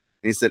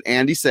 And he said,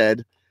 Andy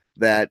said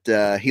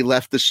that he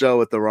left the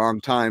show at the wrong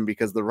time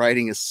because the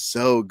writing is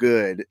so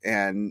good.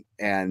 And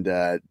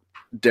Norman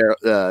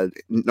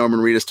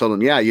Reedus told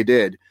him, yeah, you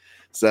did.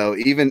 So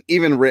even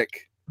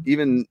Rick,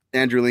 even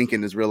Andrew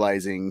Lincoln is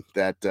realizing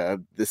that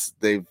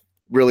they've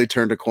really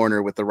turned a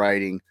corner with the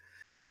writing.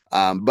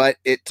 But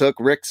it took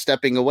Rick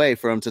stepping away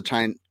for him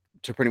to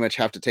pretty much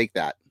have to take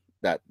that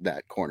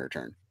corner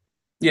turn.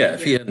 Yeah,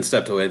 if he hadn't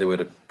stepped away, they would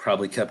have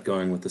probably kept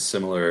going with the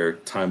similar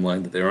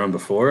timeline that they were on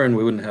before, and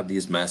we wouldn't have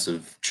these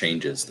massive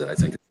changes that I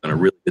think has been a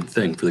really good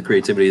thing for the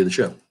creativity of the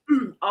show.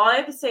 All I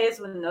have to say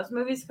is when those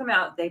movies come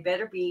out, they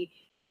better be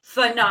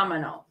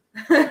phenomenal.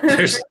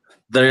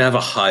 They have a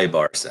high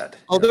bar set.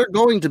 Oh, they're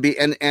going to be.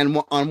 And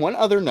on one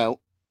other note,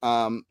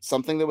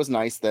 something that was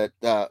nice that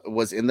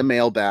was in the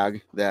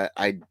mailbag that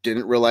I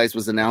didn't realize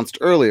was announced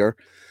earlier,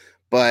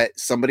 but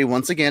somebody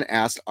once again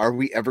asked, are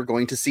we ever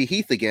going to see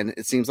Heath again?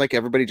 It seems like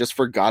everybody just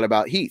forgot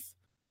about Heath,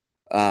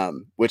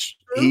 which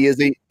he is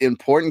an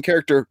important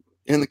character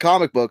in the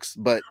comic books,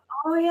 but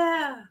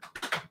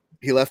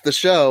he left the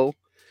show.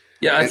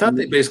 Yeah, I thought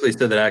they basically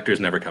said that actor's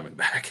never coming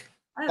back.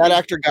 That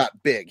actor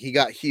got big. He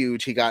got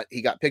huge. He got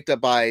picked up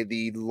by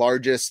the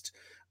largest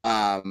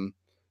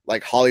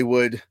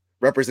Hollywood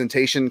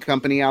representation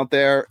company out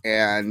there,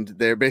 and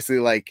they're basically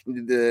like,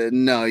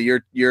 no,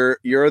 you're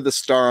the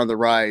star on the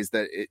rise,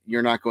 that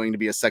you're not going to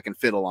be a second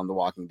fiddle on The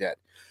Walking Dead.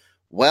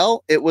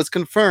 Well, it was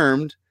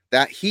confirmed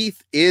that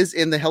Heath is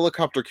in the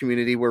helicopter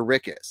community where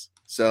Rick is.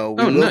 So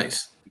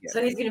nice.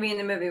 So he's going to be in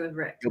the movie with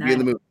Rick. He'll be in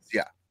the movies.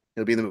 Yeah,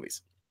 he'll be in the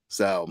movies.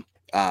 So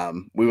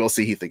we will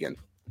see Heath again.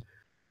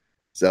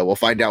 So we'll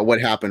find out what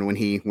happened when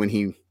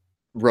he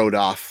rode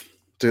off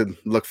to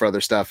look for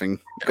other stuff. And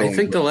I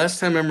think the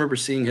last time I remember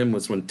seeing him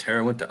was when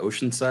Tara went to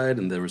Oceanside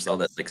and there was all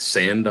that like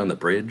sand on the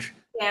bridge.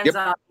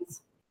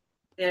 Zombies.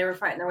 They were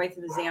fighting their way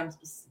through the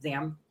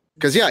Zam.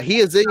 Because he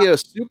is a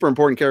super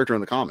important character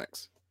in the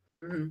comics.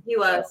 Mm-hmm.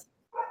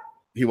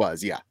 He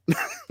was, yeah.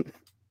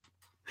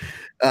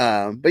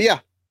 But yeah,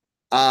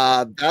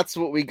 that's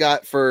what we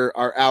got for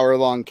our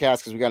hour-long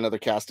cast, because we got another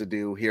cast to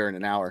do here in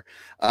an hour.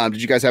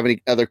 Did you guys have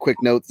any other quick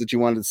notes that you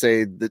wanted to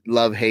say? That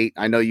love, hate?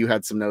 I know you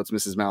had some notes,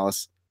 Mrs.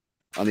 Malice,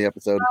 on the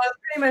episode.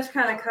 Pretty much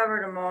kind of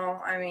covered them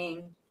all. I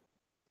mean,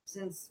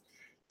 since,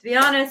 to be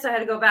honest, I had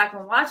to go back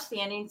and watch the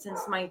ending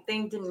since my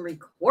thing didn't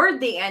record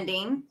the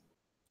ending.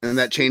 And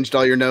that changed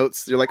all your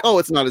notes? You're like, oh,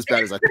 it's not as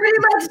bad as I thought. Pretty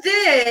much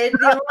did.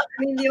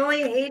 The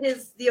only hate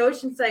is the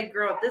Oceanside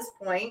girl at this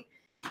point,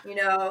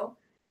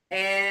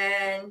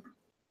 And,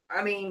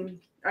 I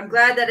mean, I'm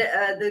glad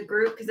that the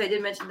group, because I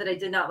did mention that I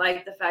did not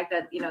like the fact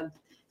that,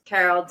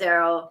 Carol,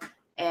 Daryl,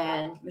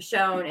 and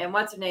Michonne, and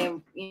what's her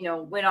name,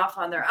 went off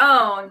on their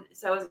own.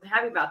 So I wasn't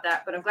happy about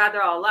that. But I'm glad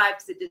they're all alive,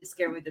 because it did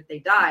scare me that they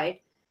died.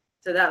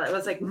 So that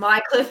was like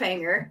my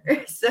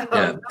cliffhanger. So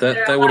yeah,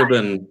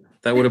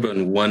 that would have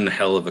been one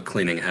hell of a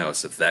cleaning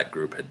house if that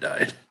group had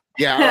died.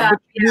 Yeah,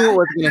 you knew it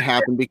was going to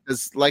happen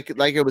because, like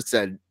it was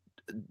said,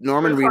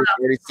 Norman Reedus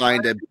already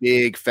signed a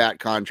big fat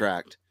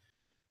contract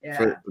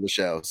for the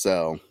show.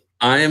 So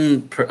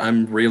I'm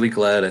really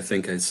glad. I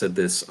think I said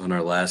this on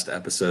our last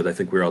episode. I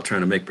think we were all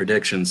trying to make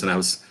predictions, and I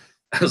was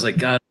like,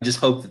 God, I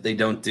just hope that they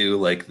don't do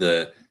like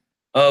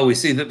we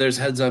see that there's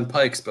heads on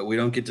pikes, but we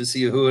don't get to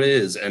see who it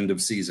is. End of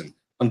season.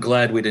 I'm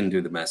glad we didn't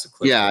do the massive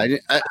clip. Yeah,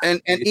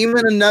 and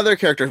even another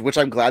character, which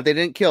I'm glad they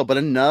didn't kill, but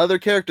another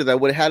character that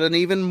would have had an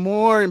even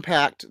more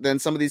impact than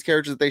some of these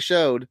characters that they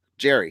showed,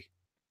 Jerry.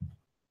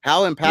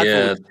 How impactful?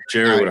 Yeah,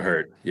 Jerry would have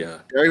hurt. Yeah,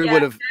 Jerry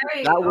would have.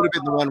 That would have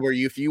been the one where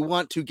if you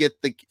want to get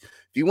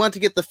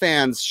the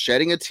fans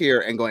shedding a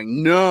tear and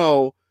going,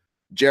 no,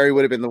 Jerry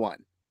would have been the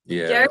one.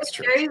 Yeah,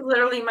 Jerry's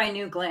literally my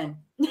new Glenn.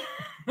 Just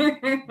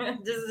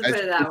to put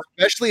it that way.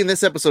 Especially in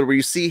this episode where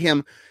you see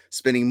him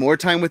spending more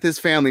time with his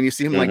family and you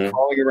see him like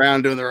crawling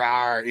around doing the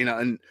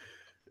and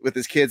with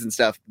his kids and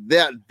stuff.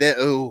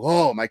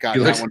 Oh my God.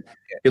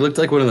 He looked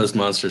like one of those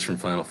monsters from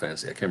Final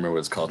Fantasy. I can't remember what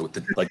it's called with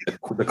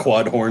the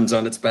quad horns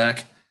on its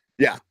back.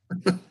 Yeah.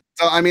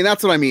 So I mean,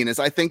 that's what I mean is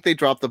I think they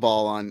dropped the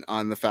ball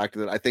on the fact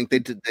that I think they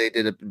did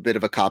a bit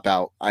of a cop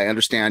out. I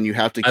understand you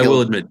have to I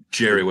will admit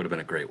Jerry would have been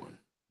a great one.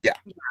 Yeah.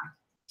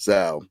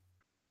 So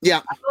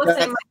yeah. I will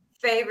say my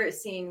favorite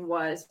scene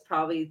was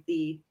probably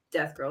the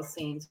Death Girl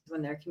scenes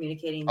when they're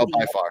communicating. Oh,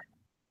 by far.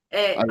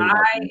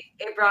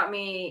 It brought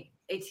me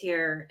a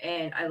tear,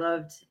 and I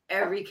loved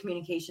every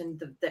communication.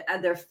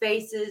 Their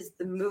faces,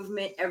 the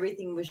movement,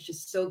 everything was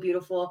just so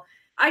beautiful.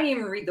 I didn't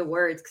even read the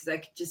words because I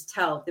could just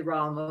tell the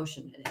raw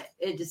emotion in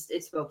it.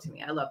 It spoke to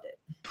me. I loved it.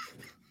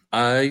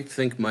 I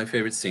think my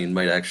favorite scene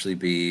might actually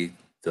be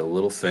the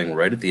little thing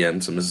right at the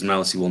end. So Mrs.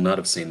 Malice will not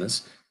have seen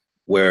this,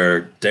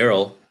 where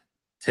Daryl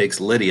takes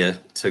Lydia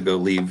to go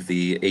leave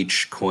the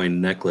H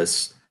coin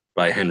necklace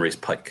by Henry's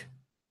pike.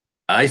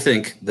 I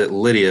think that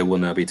Lydia will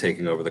now be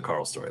taking over the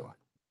Carl storyline,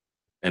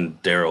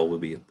 and Daryl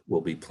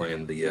will be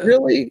playing the.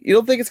 Really, you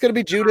don't think it's going to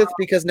be Judith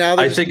because now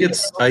I think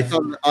it's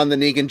on the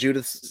Negan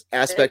Judith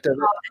aspect of it.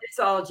 It's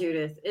all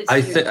Judith.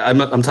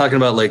 I'm talking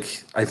about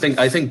like I think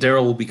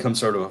Daryl will become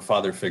sort of a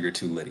father figure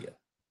to Lydia.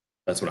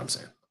 That's what I'm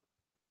saying.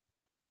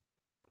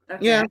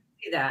 Okay, yeah, I can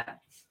see that.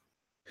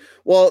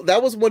 Well,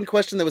 that was one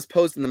question that was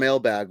posed in the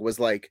mailbag was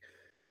like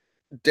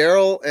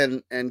Daryl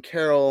and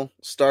Carol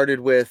started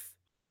with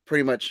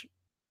pretty much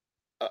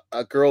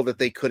a girl that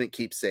they couldn't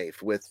keep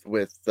safe with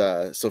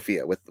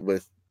Sophia,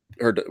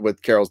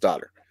 with Carol's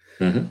daughter.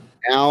 Mm-hmm.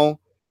 Now,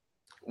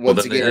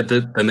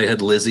 then they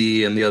had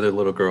Lizzie and the other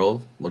little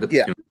girl. Look at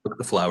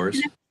the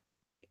flowers.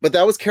 But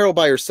that was Carol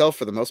by herself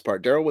for the most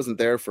part. Daryl wasn't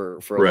there for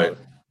a right.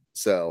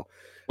 So.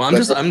 Well,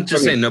 I'm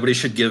just saying nobody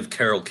should give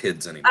Carol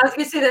kids anymore. I was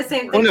going to say the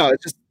same thing. Oh no,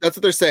 that's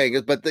what they're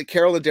saying. But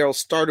Carol and Daryl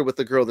started with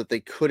the girl that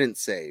they couldn't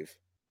save.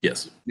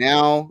 Yes.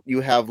 Now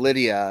you have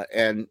Lydia,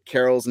 and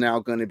Carol's now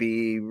going to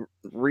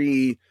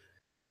be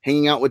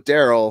hanging out with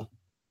Daryl.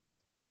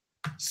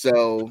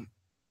 So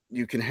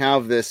you can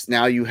have this.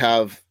 Now you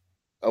have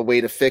a way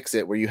to fix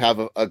it where you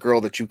have a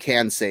girl that you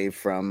can save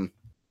from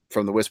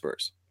the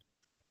Whisperers.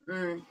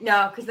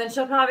 No, because then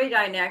she'll probably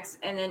die next.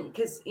 And then,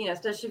 because,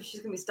 especially if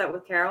she's going to be stuck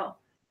with Carol.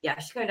 Yeah,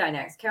 she's going to die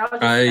next. Carol,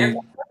 they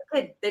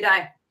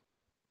die.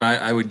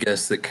 I would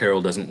guess that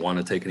Carol doesn't want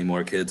to take any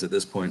more kids at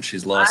this point.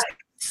 She's lost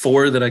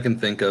 4 that I can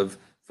think of.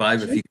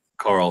 5 if you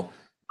Carl.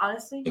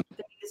 Honestly, they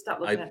need to stop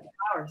looking at the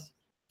flowers.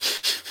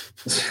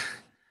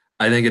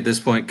 I think at this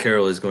point,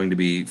 Carol is going to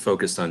be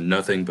focused on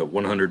nothing but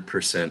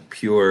 100%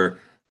 pure,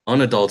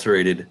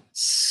 unadulterated,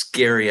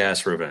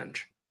 scary-ass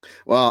revenge.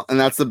 Well, and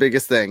that's the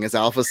biggest thing, as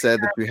Alpha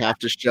said, that you have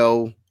to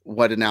show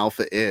what an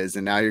alpha is,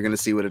 and now you're going to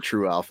see what a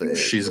true alpha is.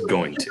 She's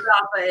going to. True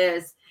alpha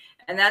is,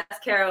 and that's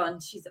Carol,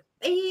 and she's a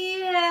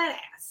badass.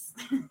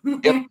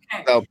 Yep.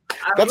 So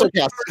that's our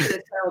cast.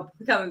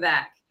 Coming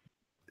back.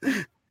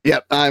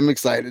 Yep, I'm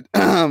excited.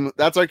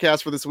 That's our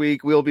cast for this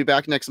week. We'll be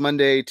back next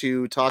Monday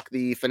to talk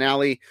the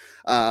finale,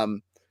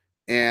 and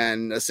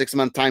a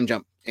 6-month time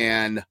jump,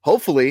 and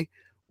hopefully,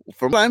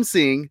 from what I'm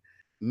seeing,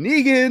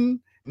 Negan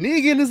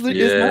is not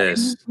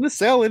in the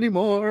cell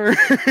anymore.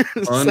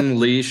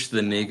 Unleash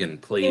the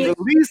Negan, please.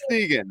 Release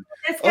Negan.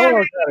 This guy,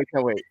 God, I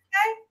can't wait.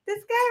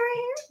 this guy right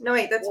here. No,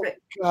 wait, that's right.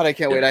 God, I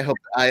can't wait. I hope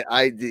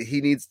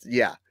he needs.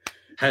 Yeah.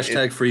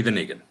 Hashtag free the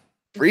Negan.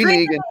 Free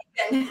Negan.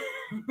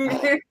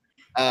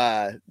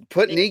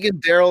 Put Negan,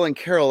 Daryl, and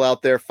Carol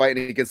out there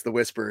fighting against the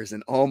Whisperers,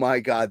 and oh my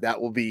God, that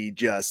will be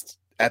just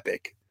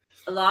epic.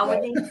 Along with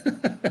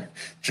me.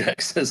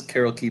 Jack says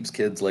Carol keeps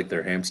kids like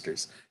they're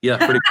hamsters. Yeah,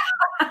 pretty.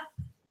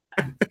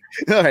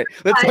 All right,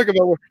 let's talk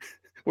about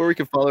where we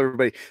can follow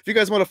everybody. If you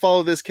guys want to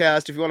follow this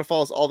cast, if you want to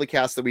follow us, all the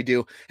casts that we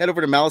do, head over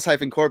to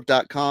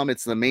malice-corp.com.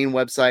 It's the main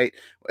website.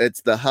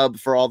 It's the hub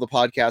for all the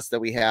podcasts that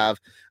we have.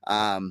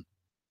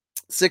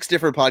 6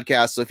 different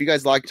podcasts. So if you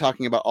guys like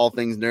talking about all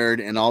things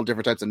nerd and all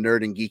different types of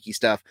nerd and geeky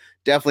stuff,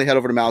 definitely head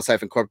over to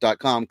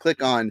malice-corp.com.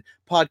 Click on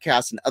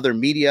podcasts and other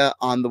media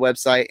on the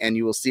website, and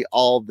you will see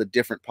all the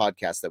different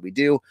podcasts that we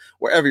do.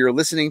 Wherever you're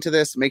listening to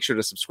this, make sure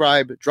to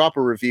subscribe, drop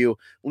a review,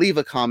 leave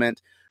a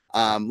comment.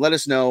 Let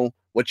us know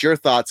what your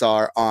thoughts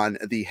are on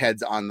the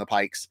heads on the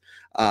pikes.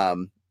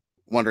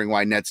 Wondering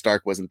why Ned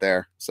Stark wasn't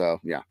there.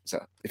 So yeah.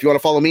 So if you want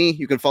to follow me,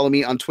 you can follow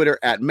me on Twitter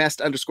at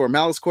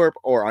 @mest_malicecorp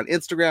or on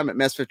Instagram at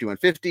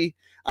mest5150.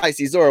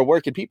 IC Zora, where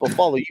can people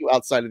follow you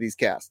outside of these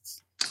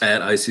casts?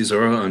 At IC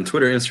Zora on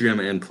Twitter, Instagram,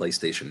 and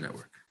PlayStation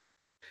Network.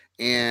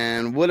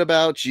 And what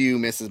about you,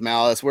 Mrs.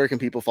 Malice? Where can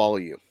people follow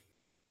you?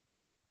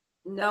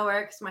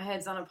 Nowhere, because my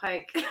head's on a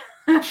pike.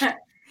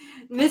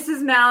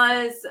 Mrs.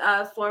 Malice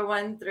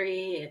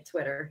 413 at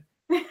Twitter.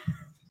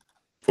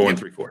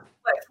 4134.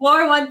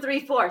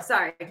 4134.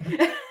 Sorry.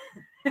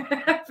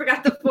 I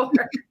forgot the 4.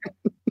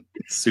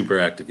 Super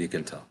active, you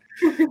can tell.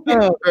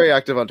 Very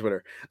active on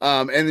Twitter.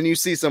 And then you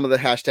see some of the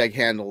hashtag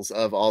handles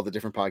of all the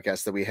different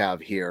podcasts that we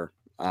have here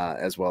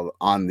as well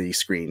on the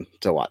screen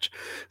to watch.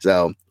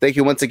 So thank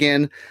you once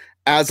again.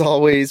 As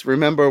always,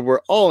 remember,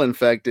 we're all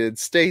infected.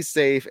 Stay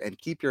safe and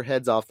keep your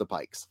heads off the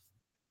pikes.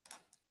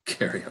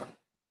 Carry on.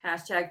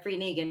 Hashtag free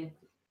Negan.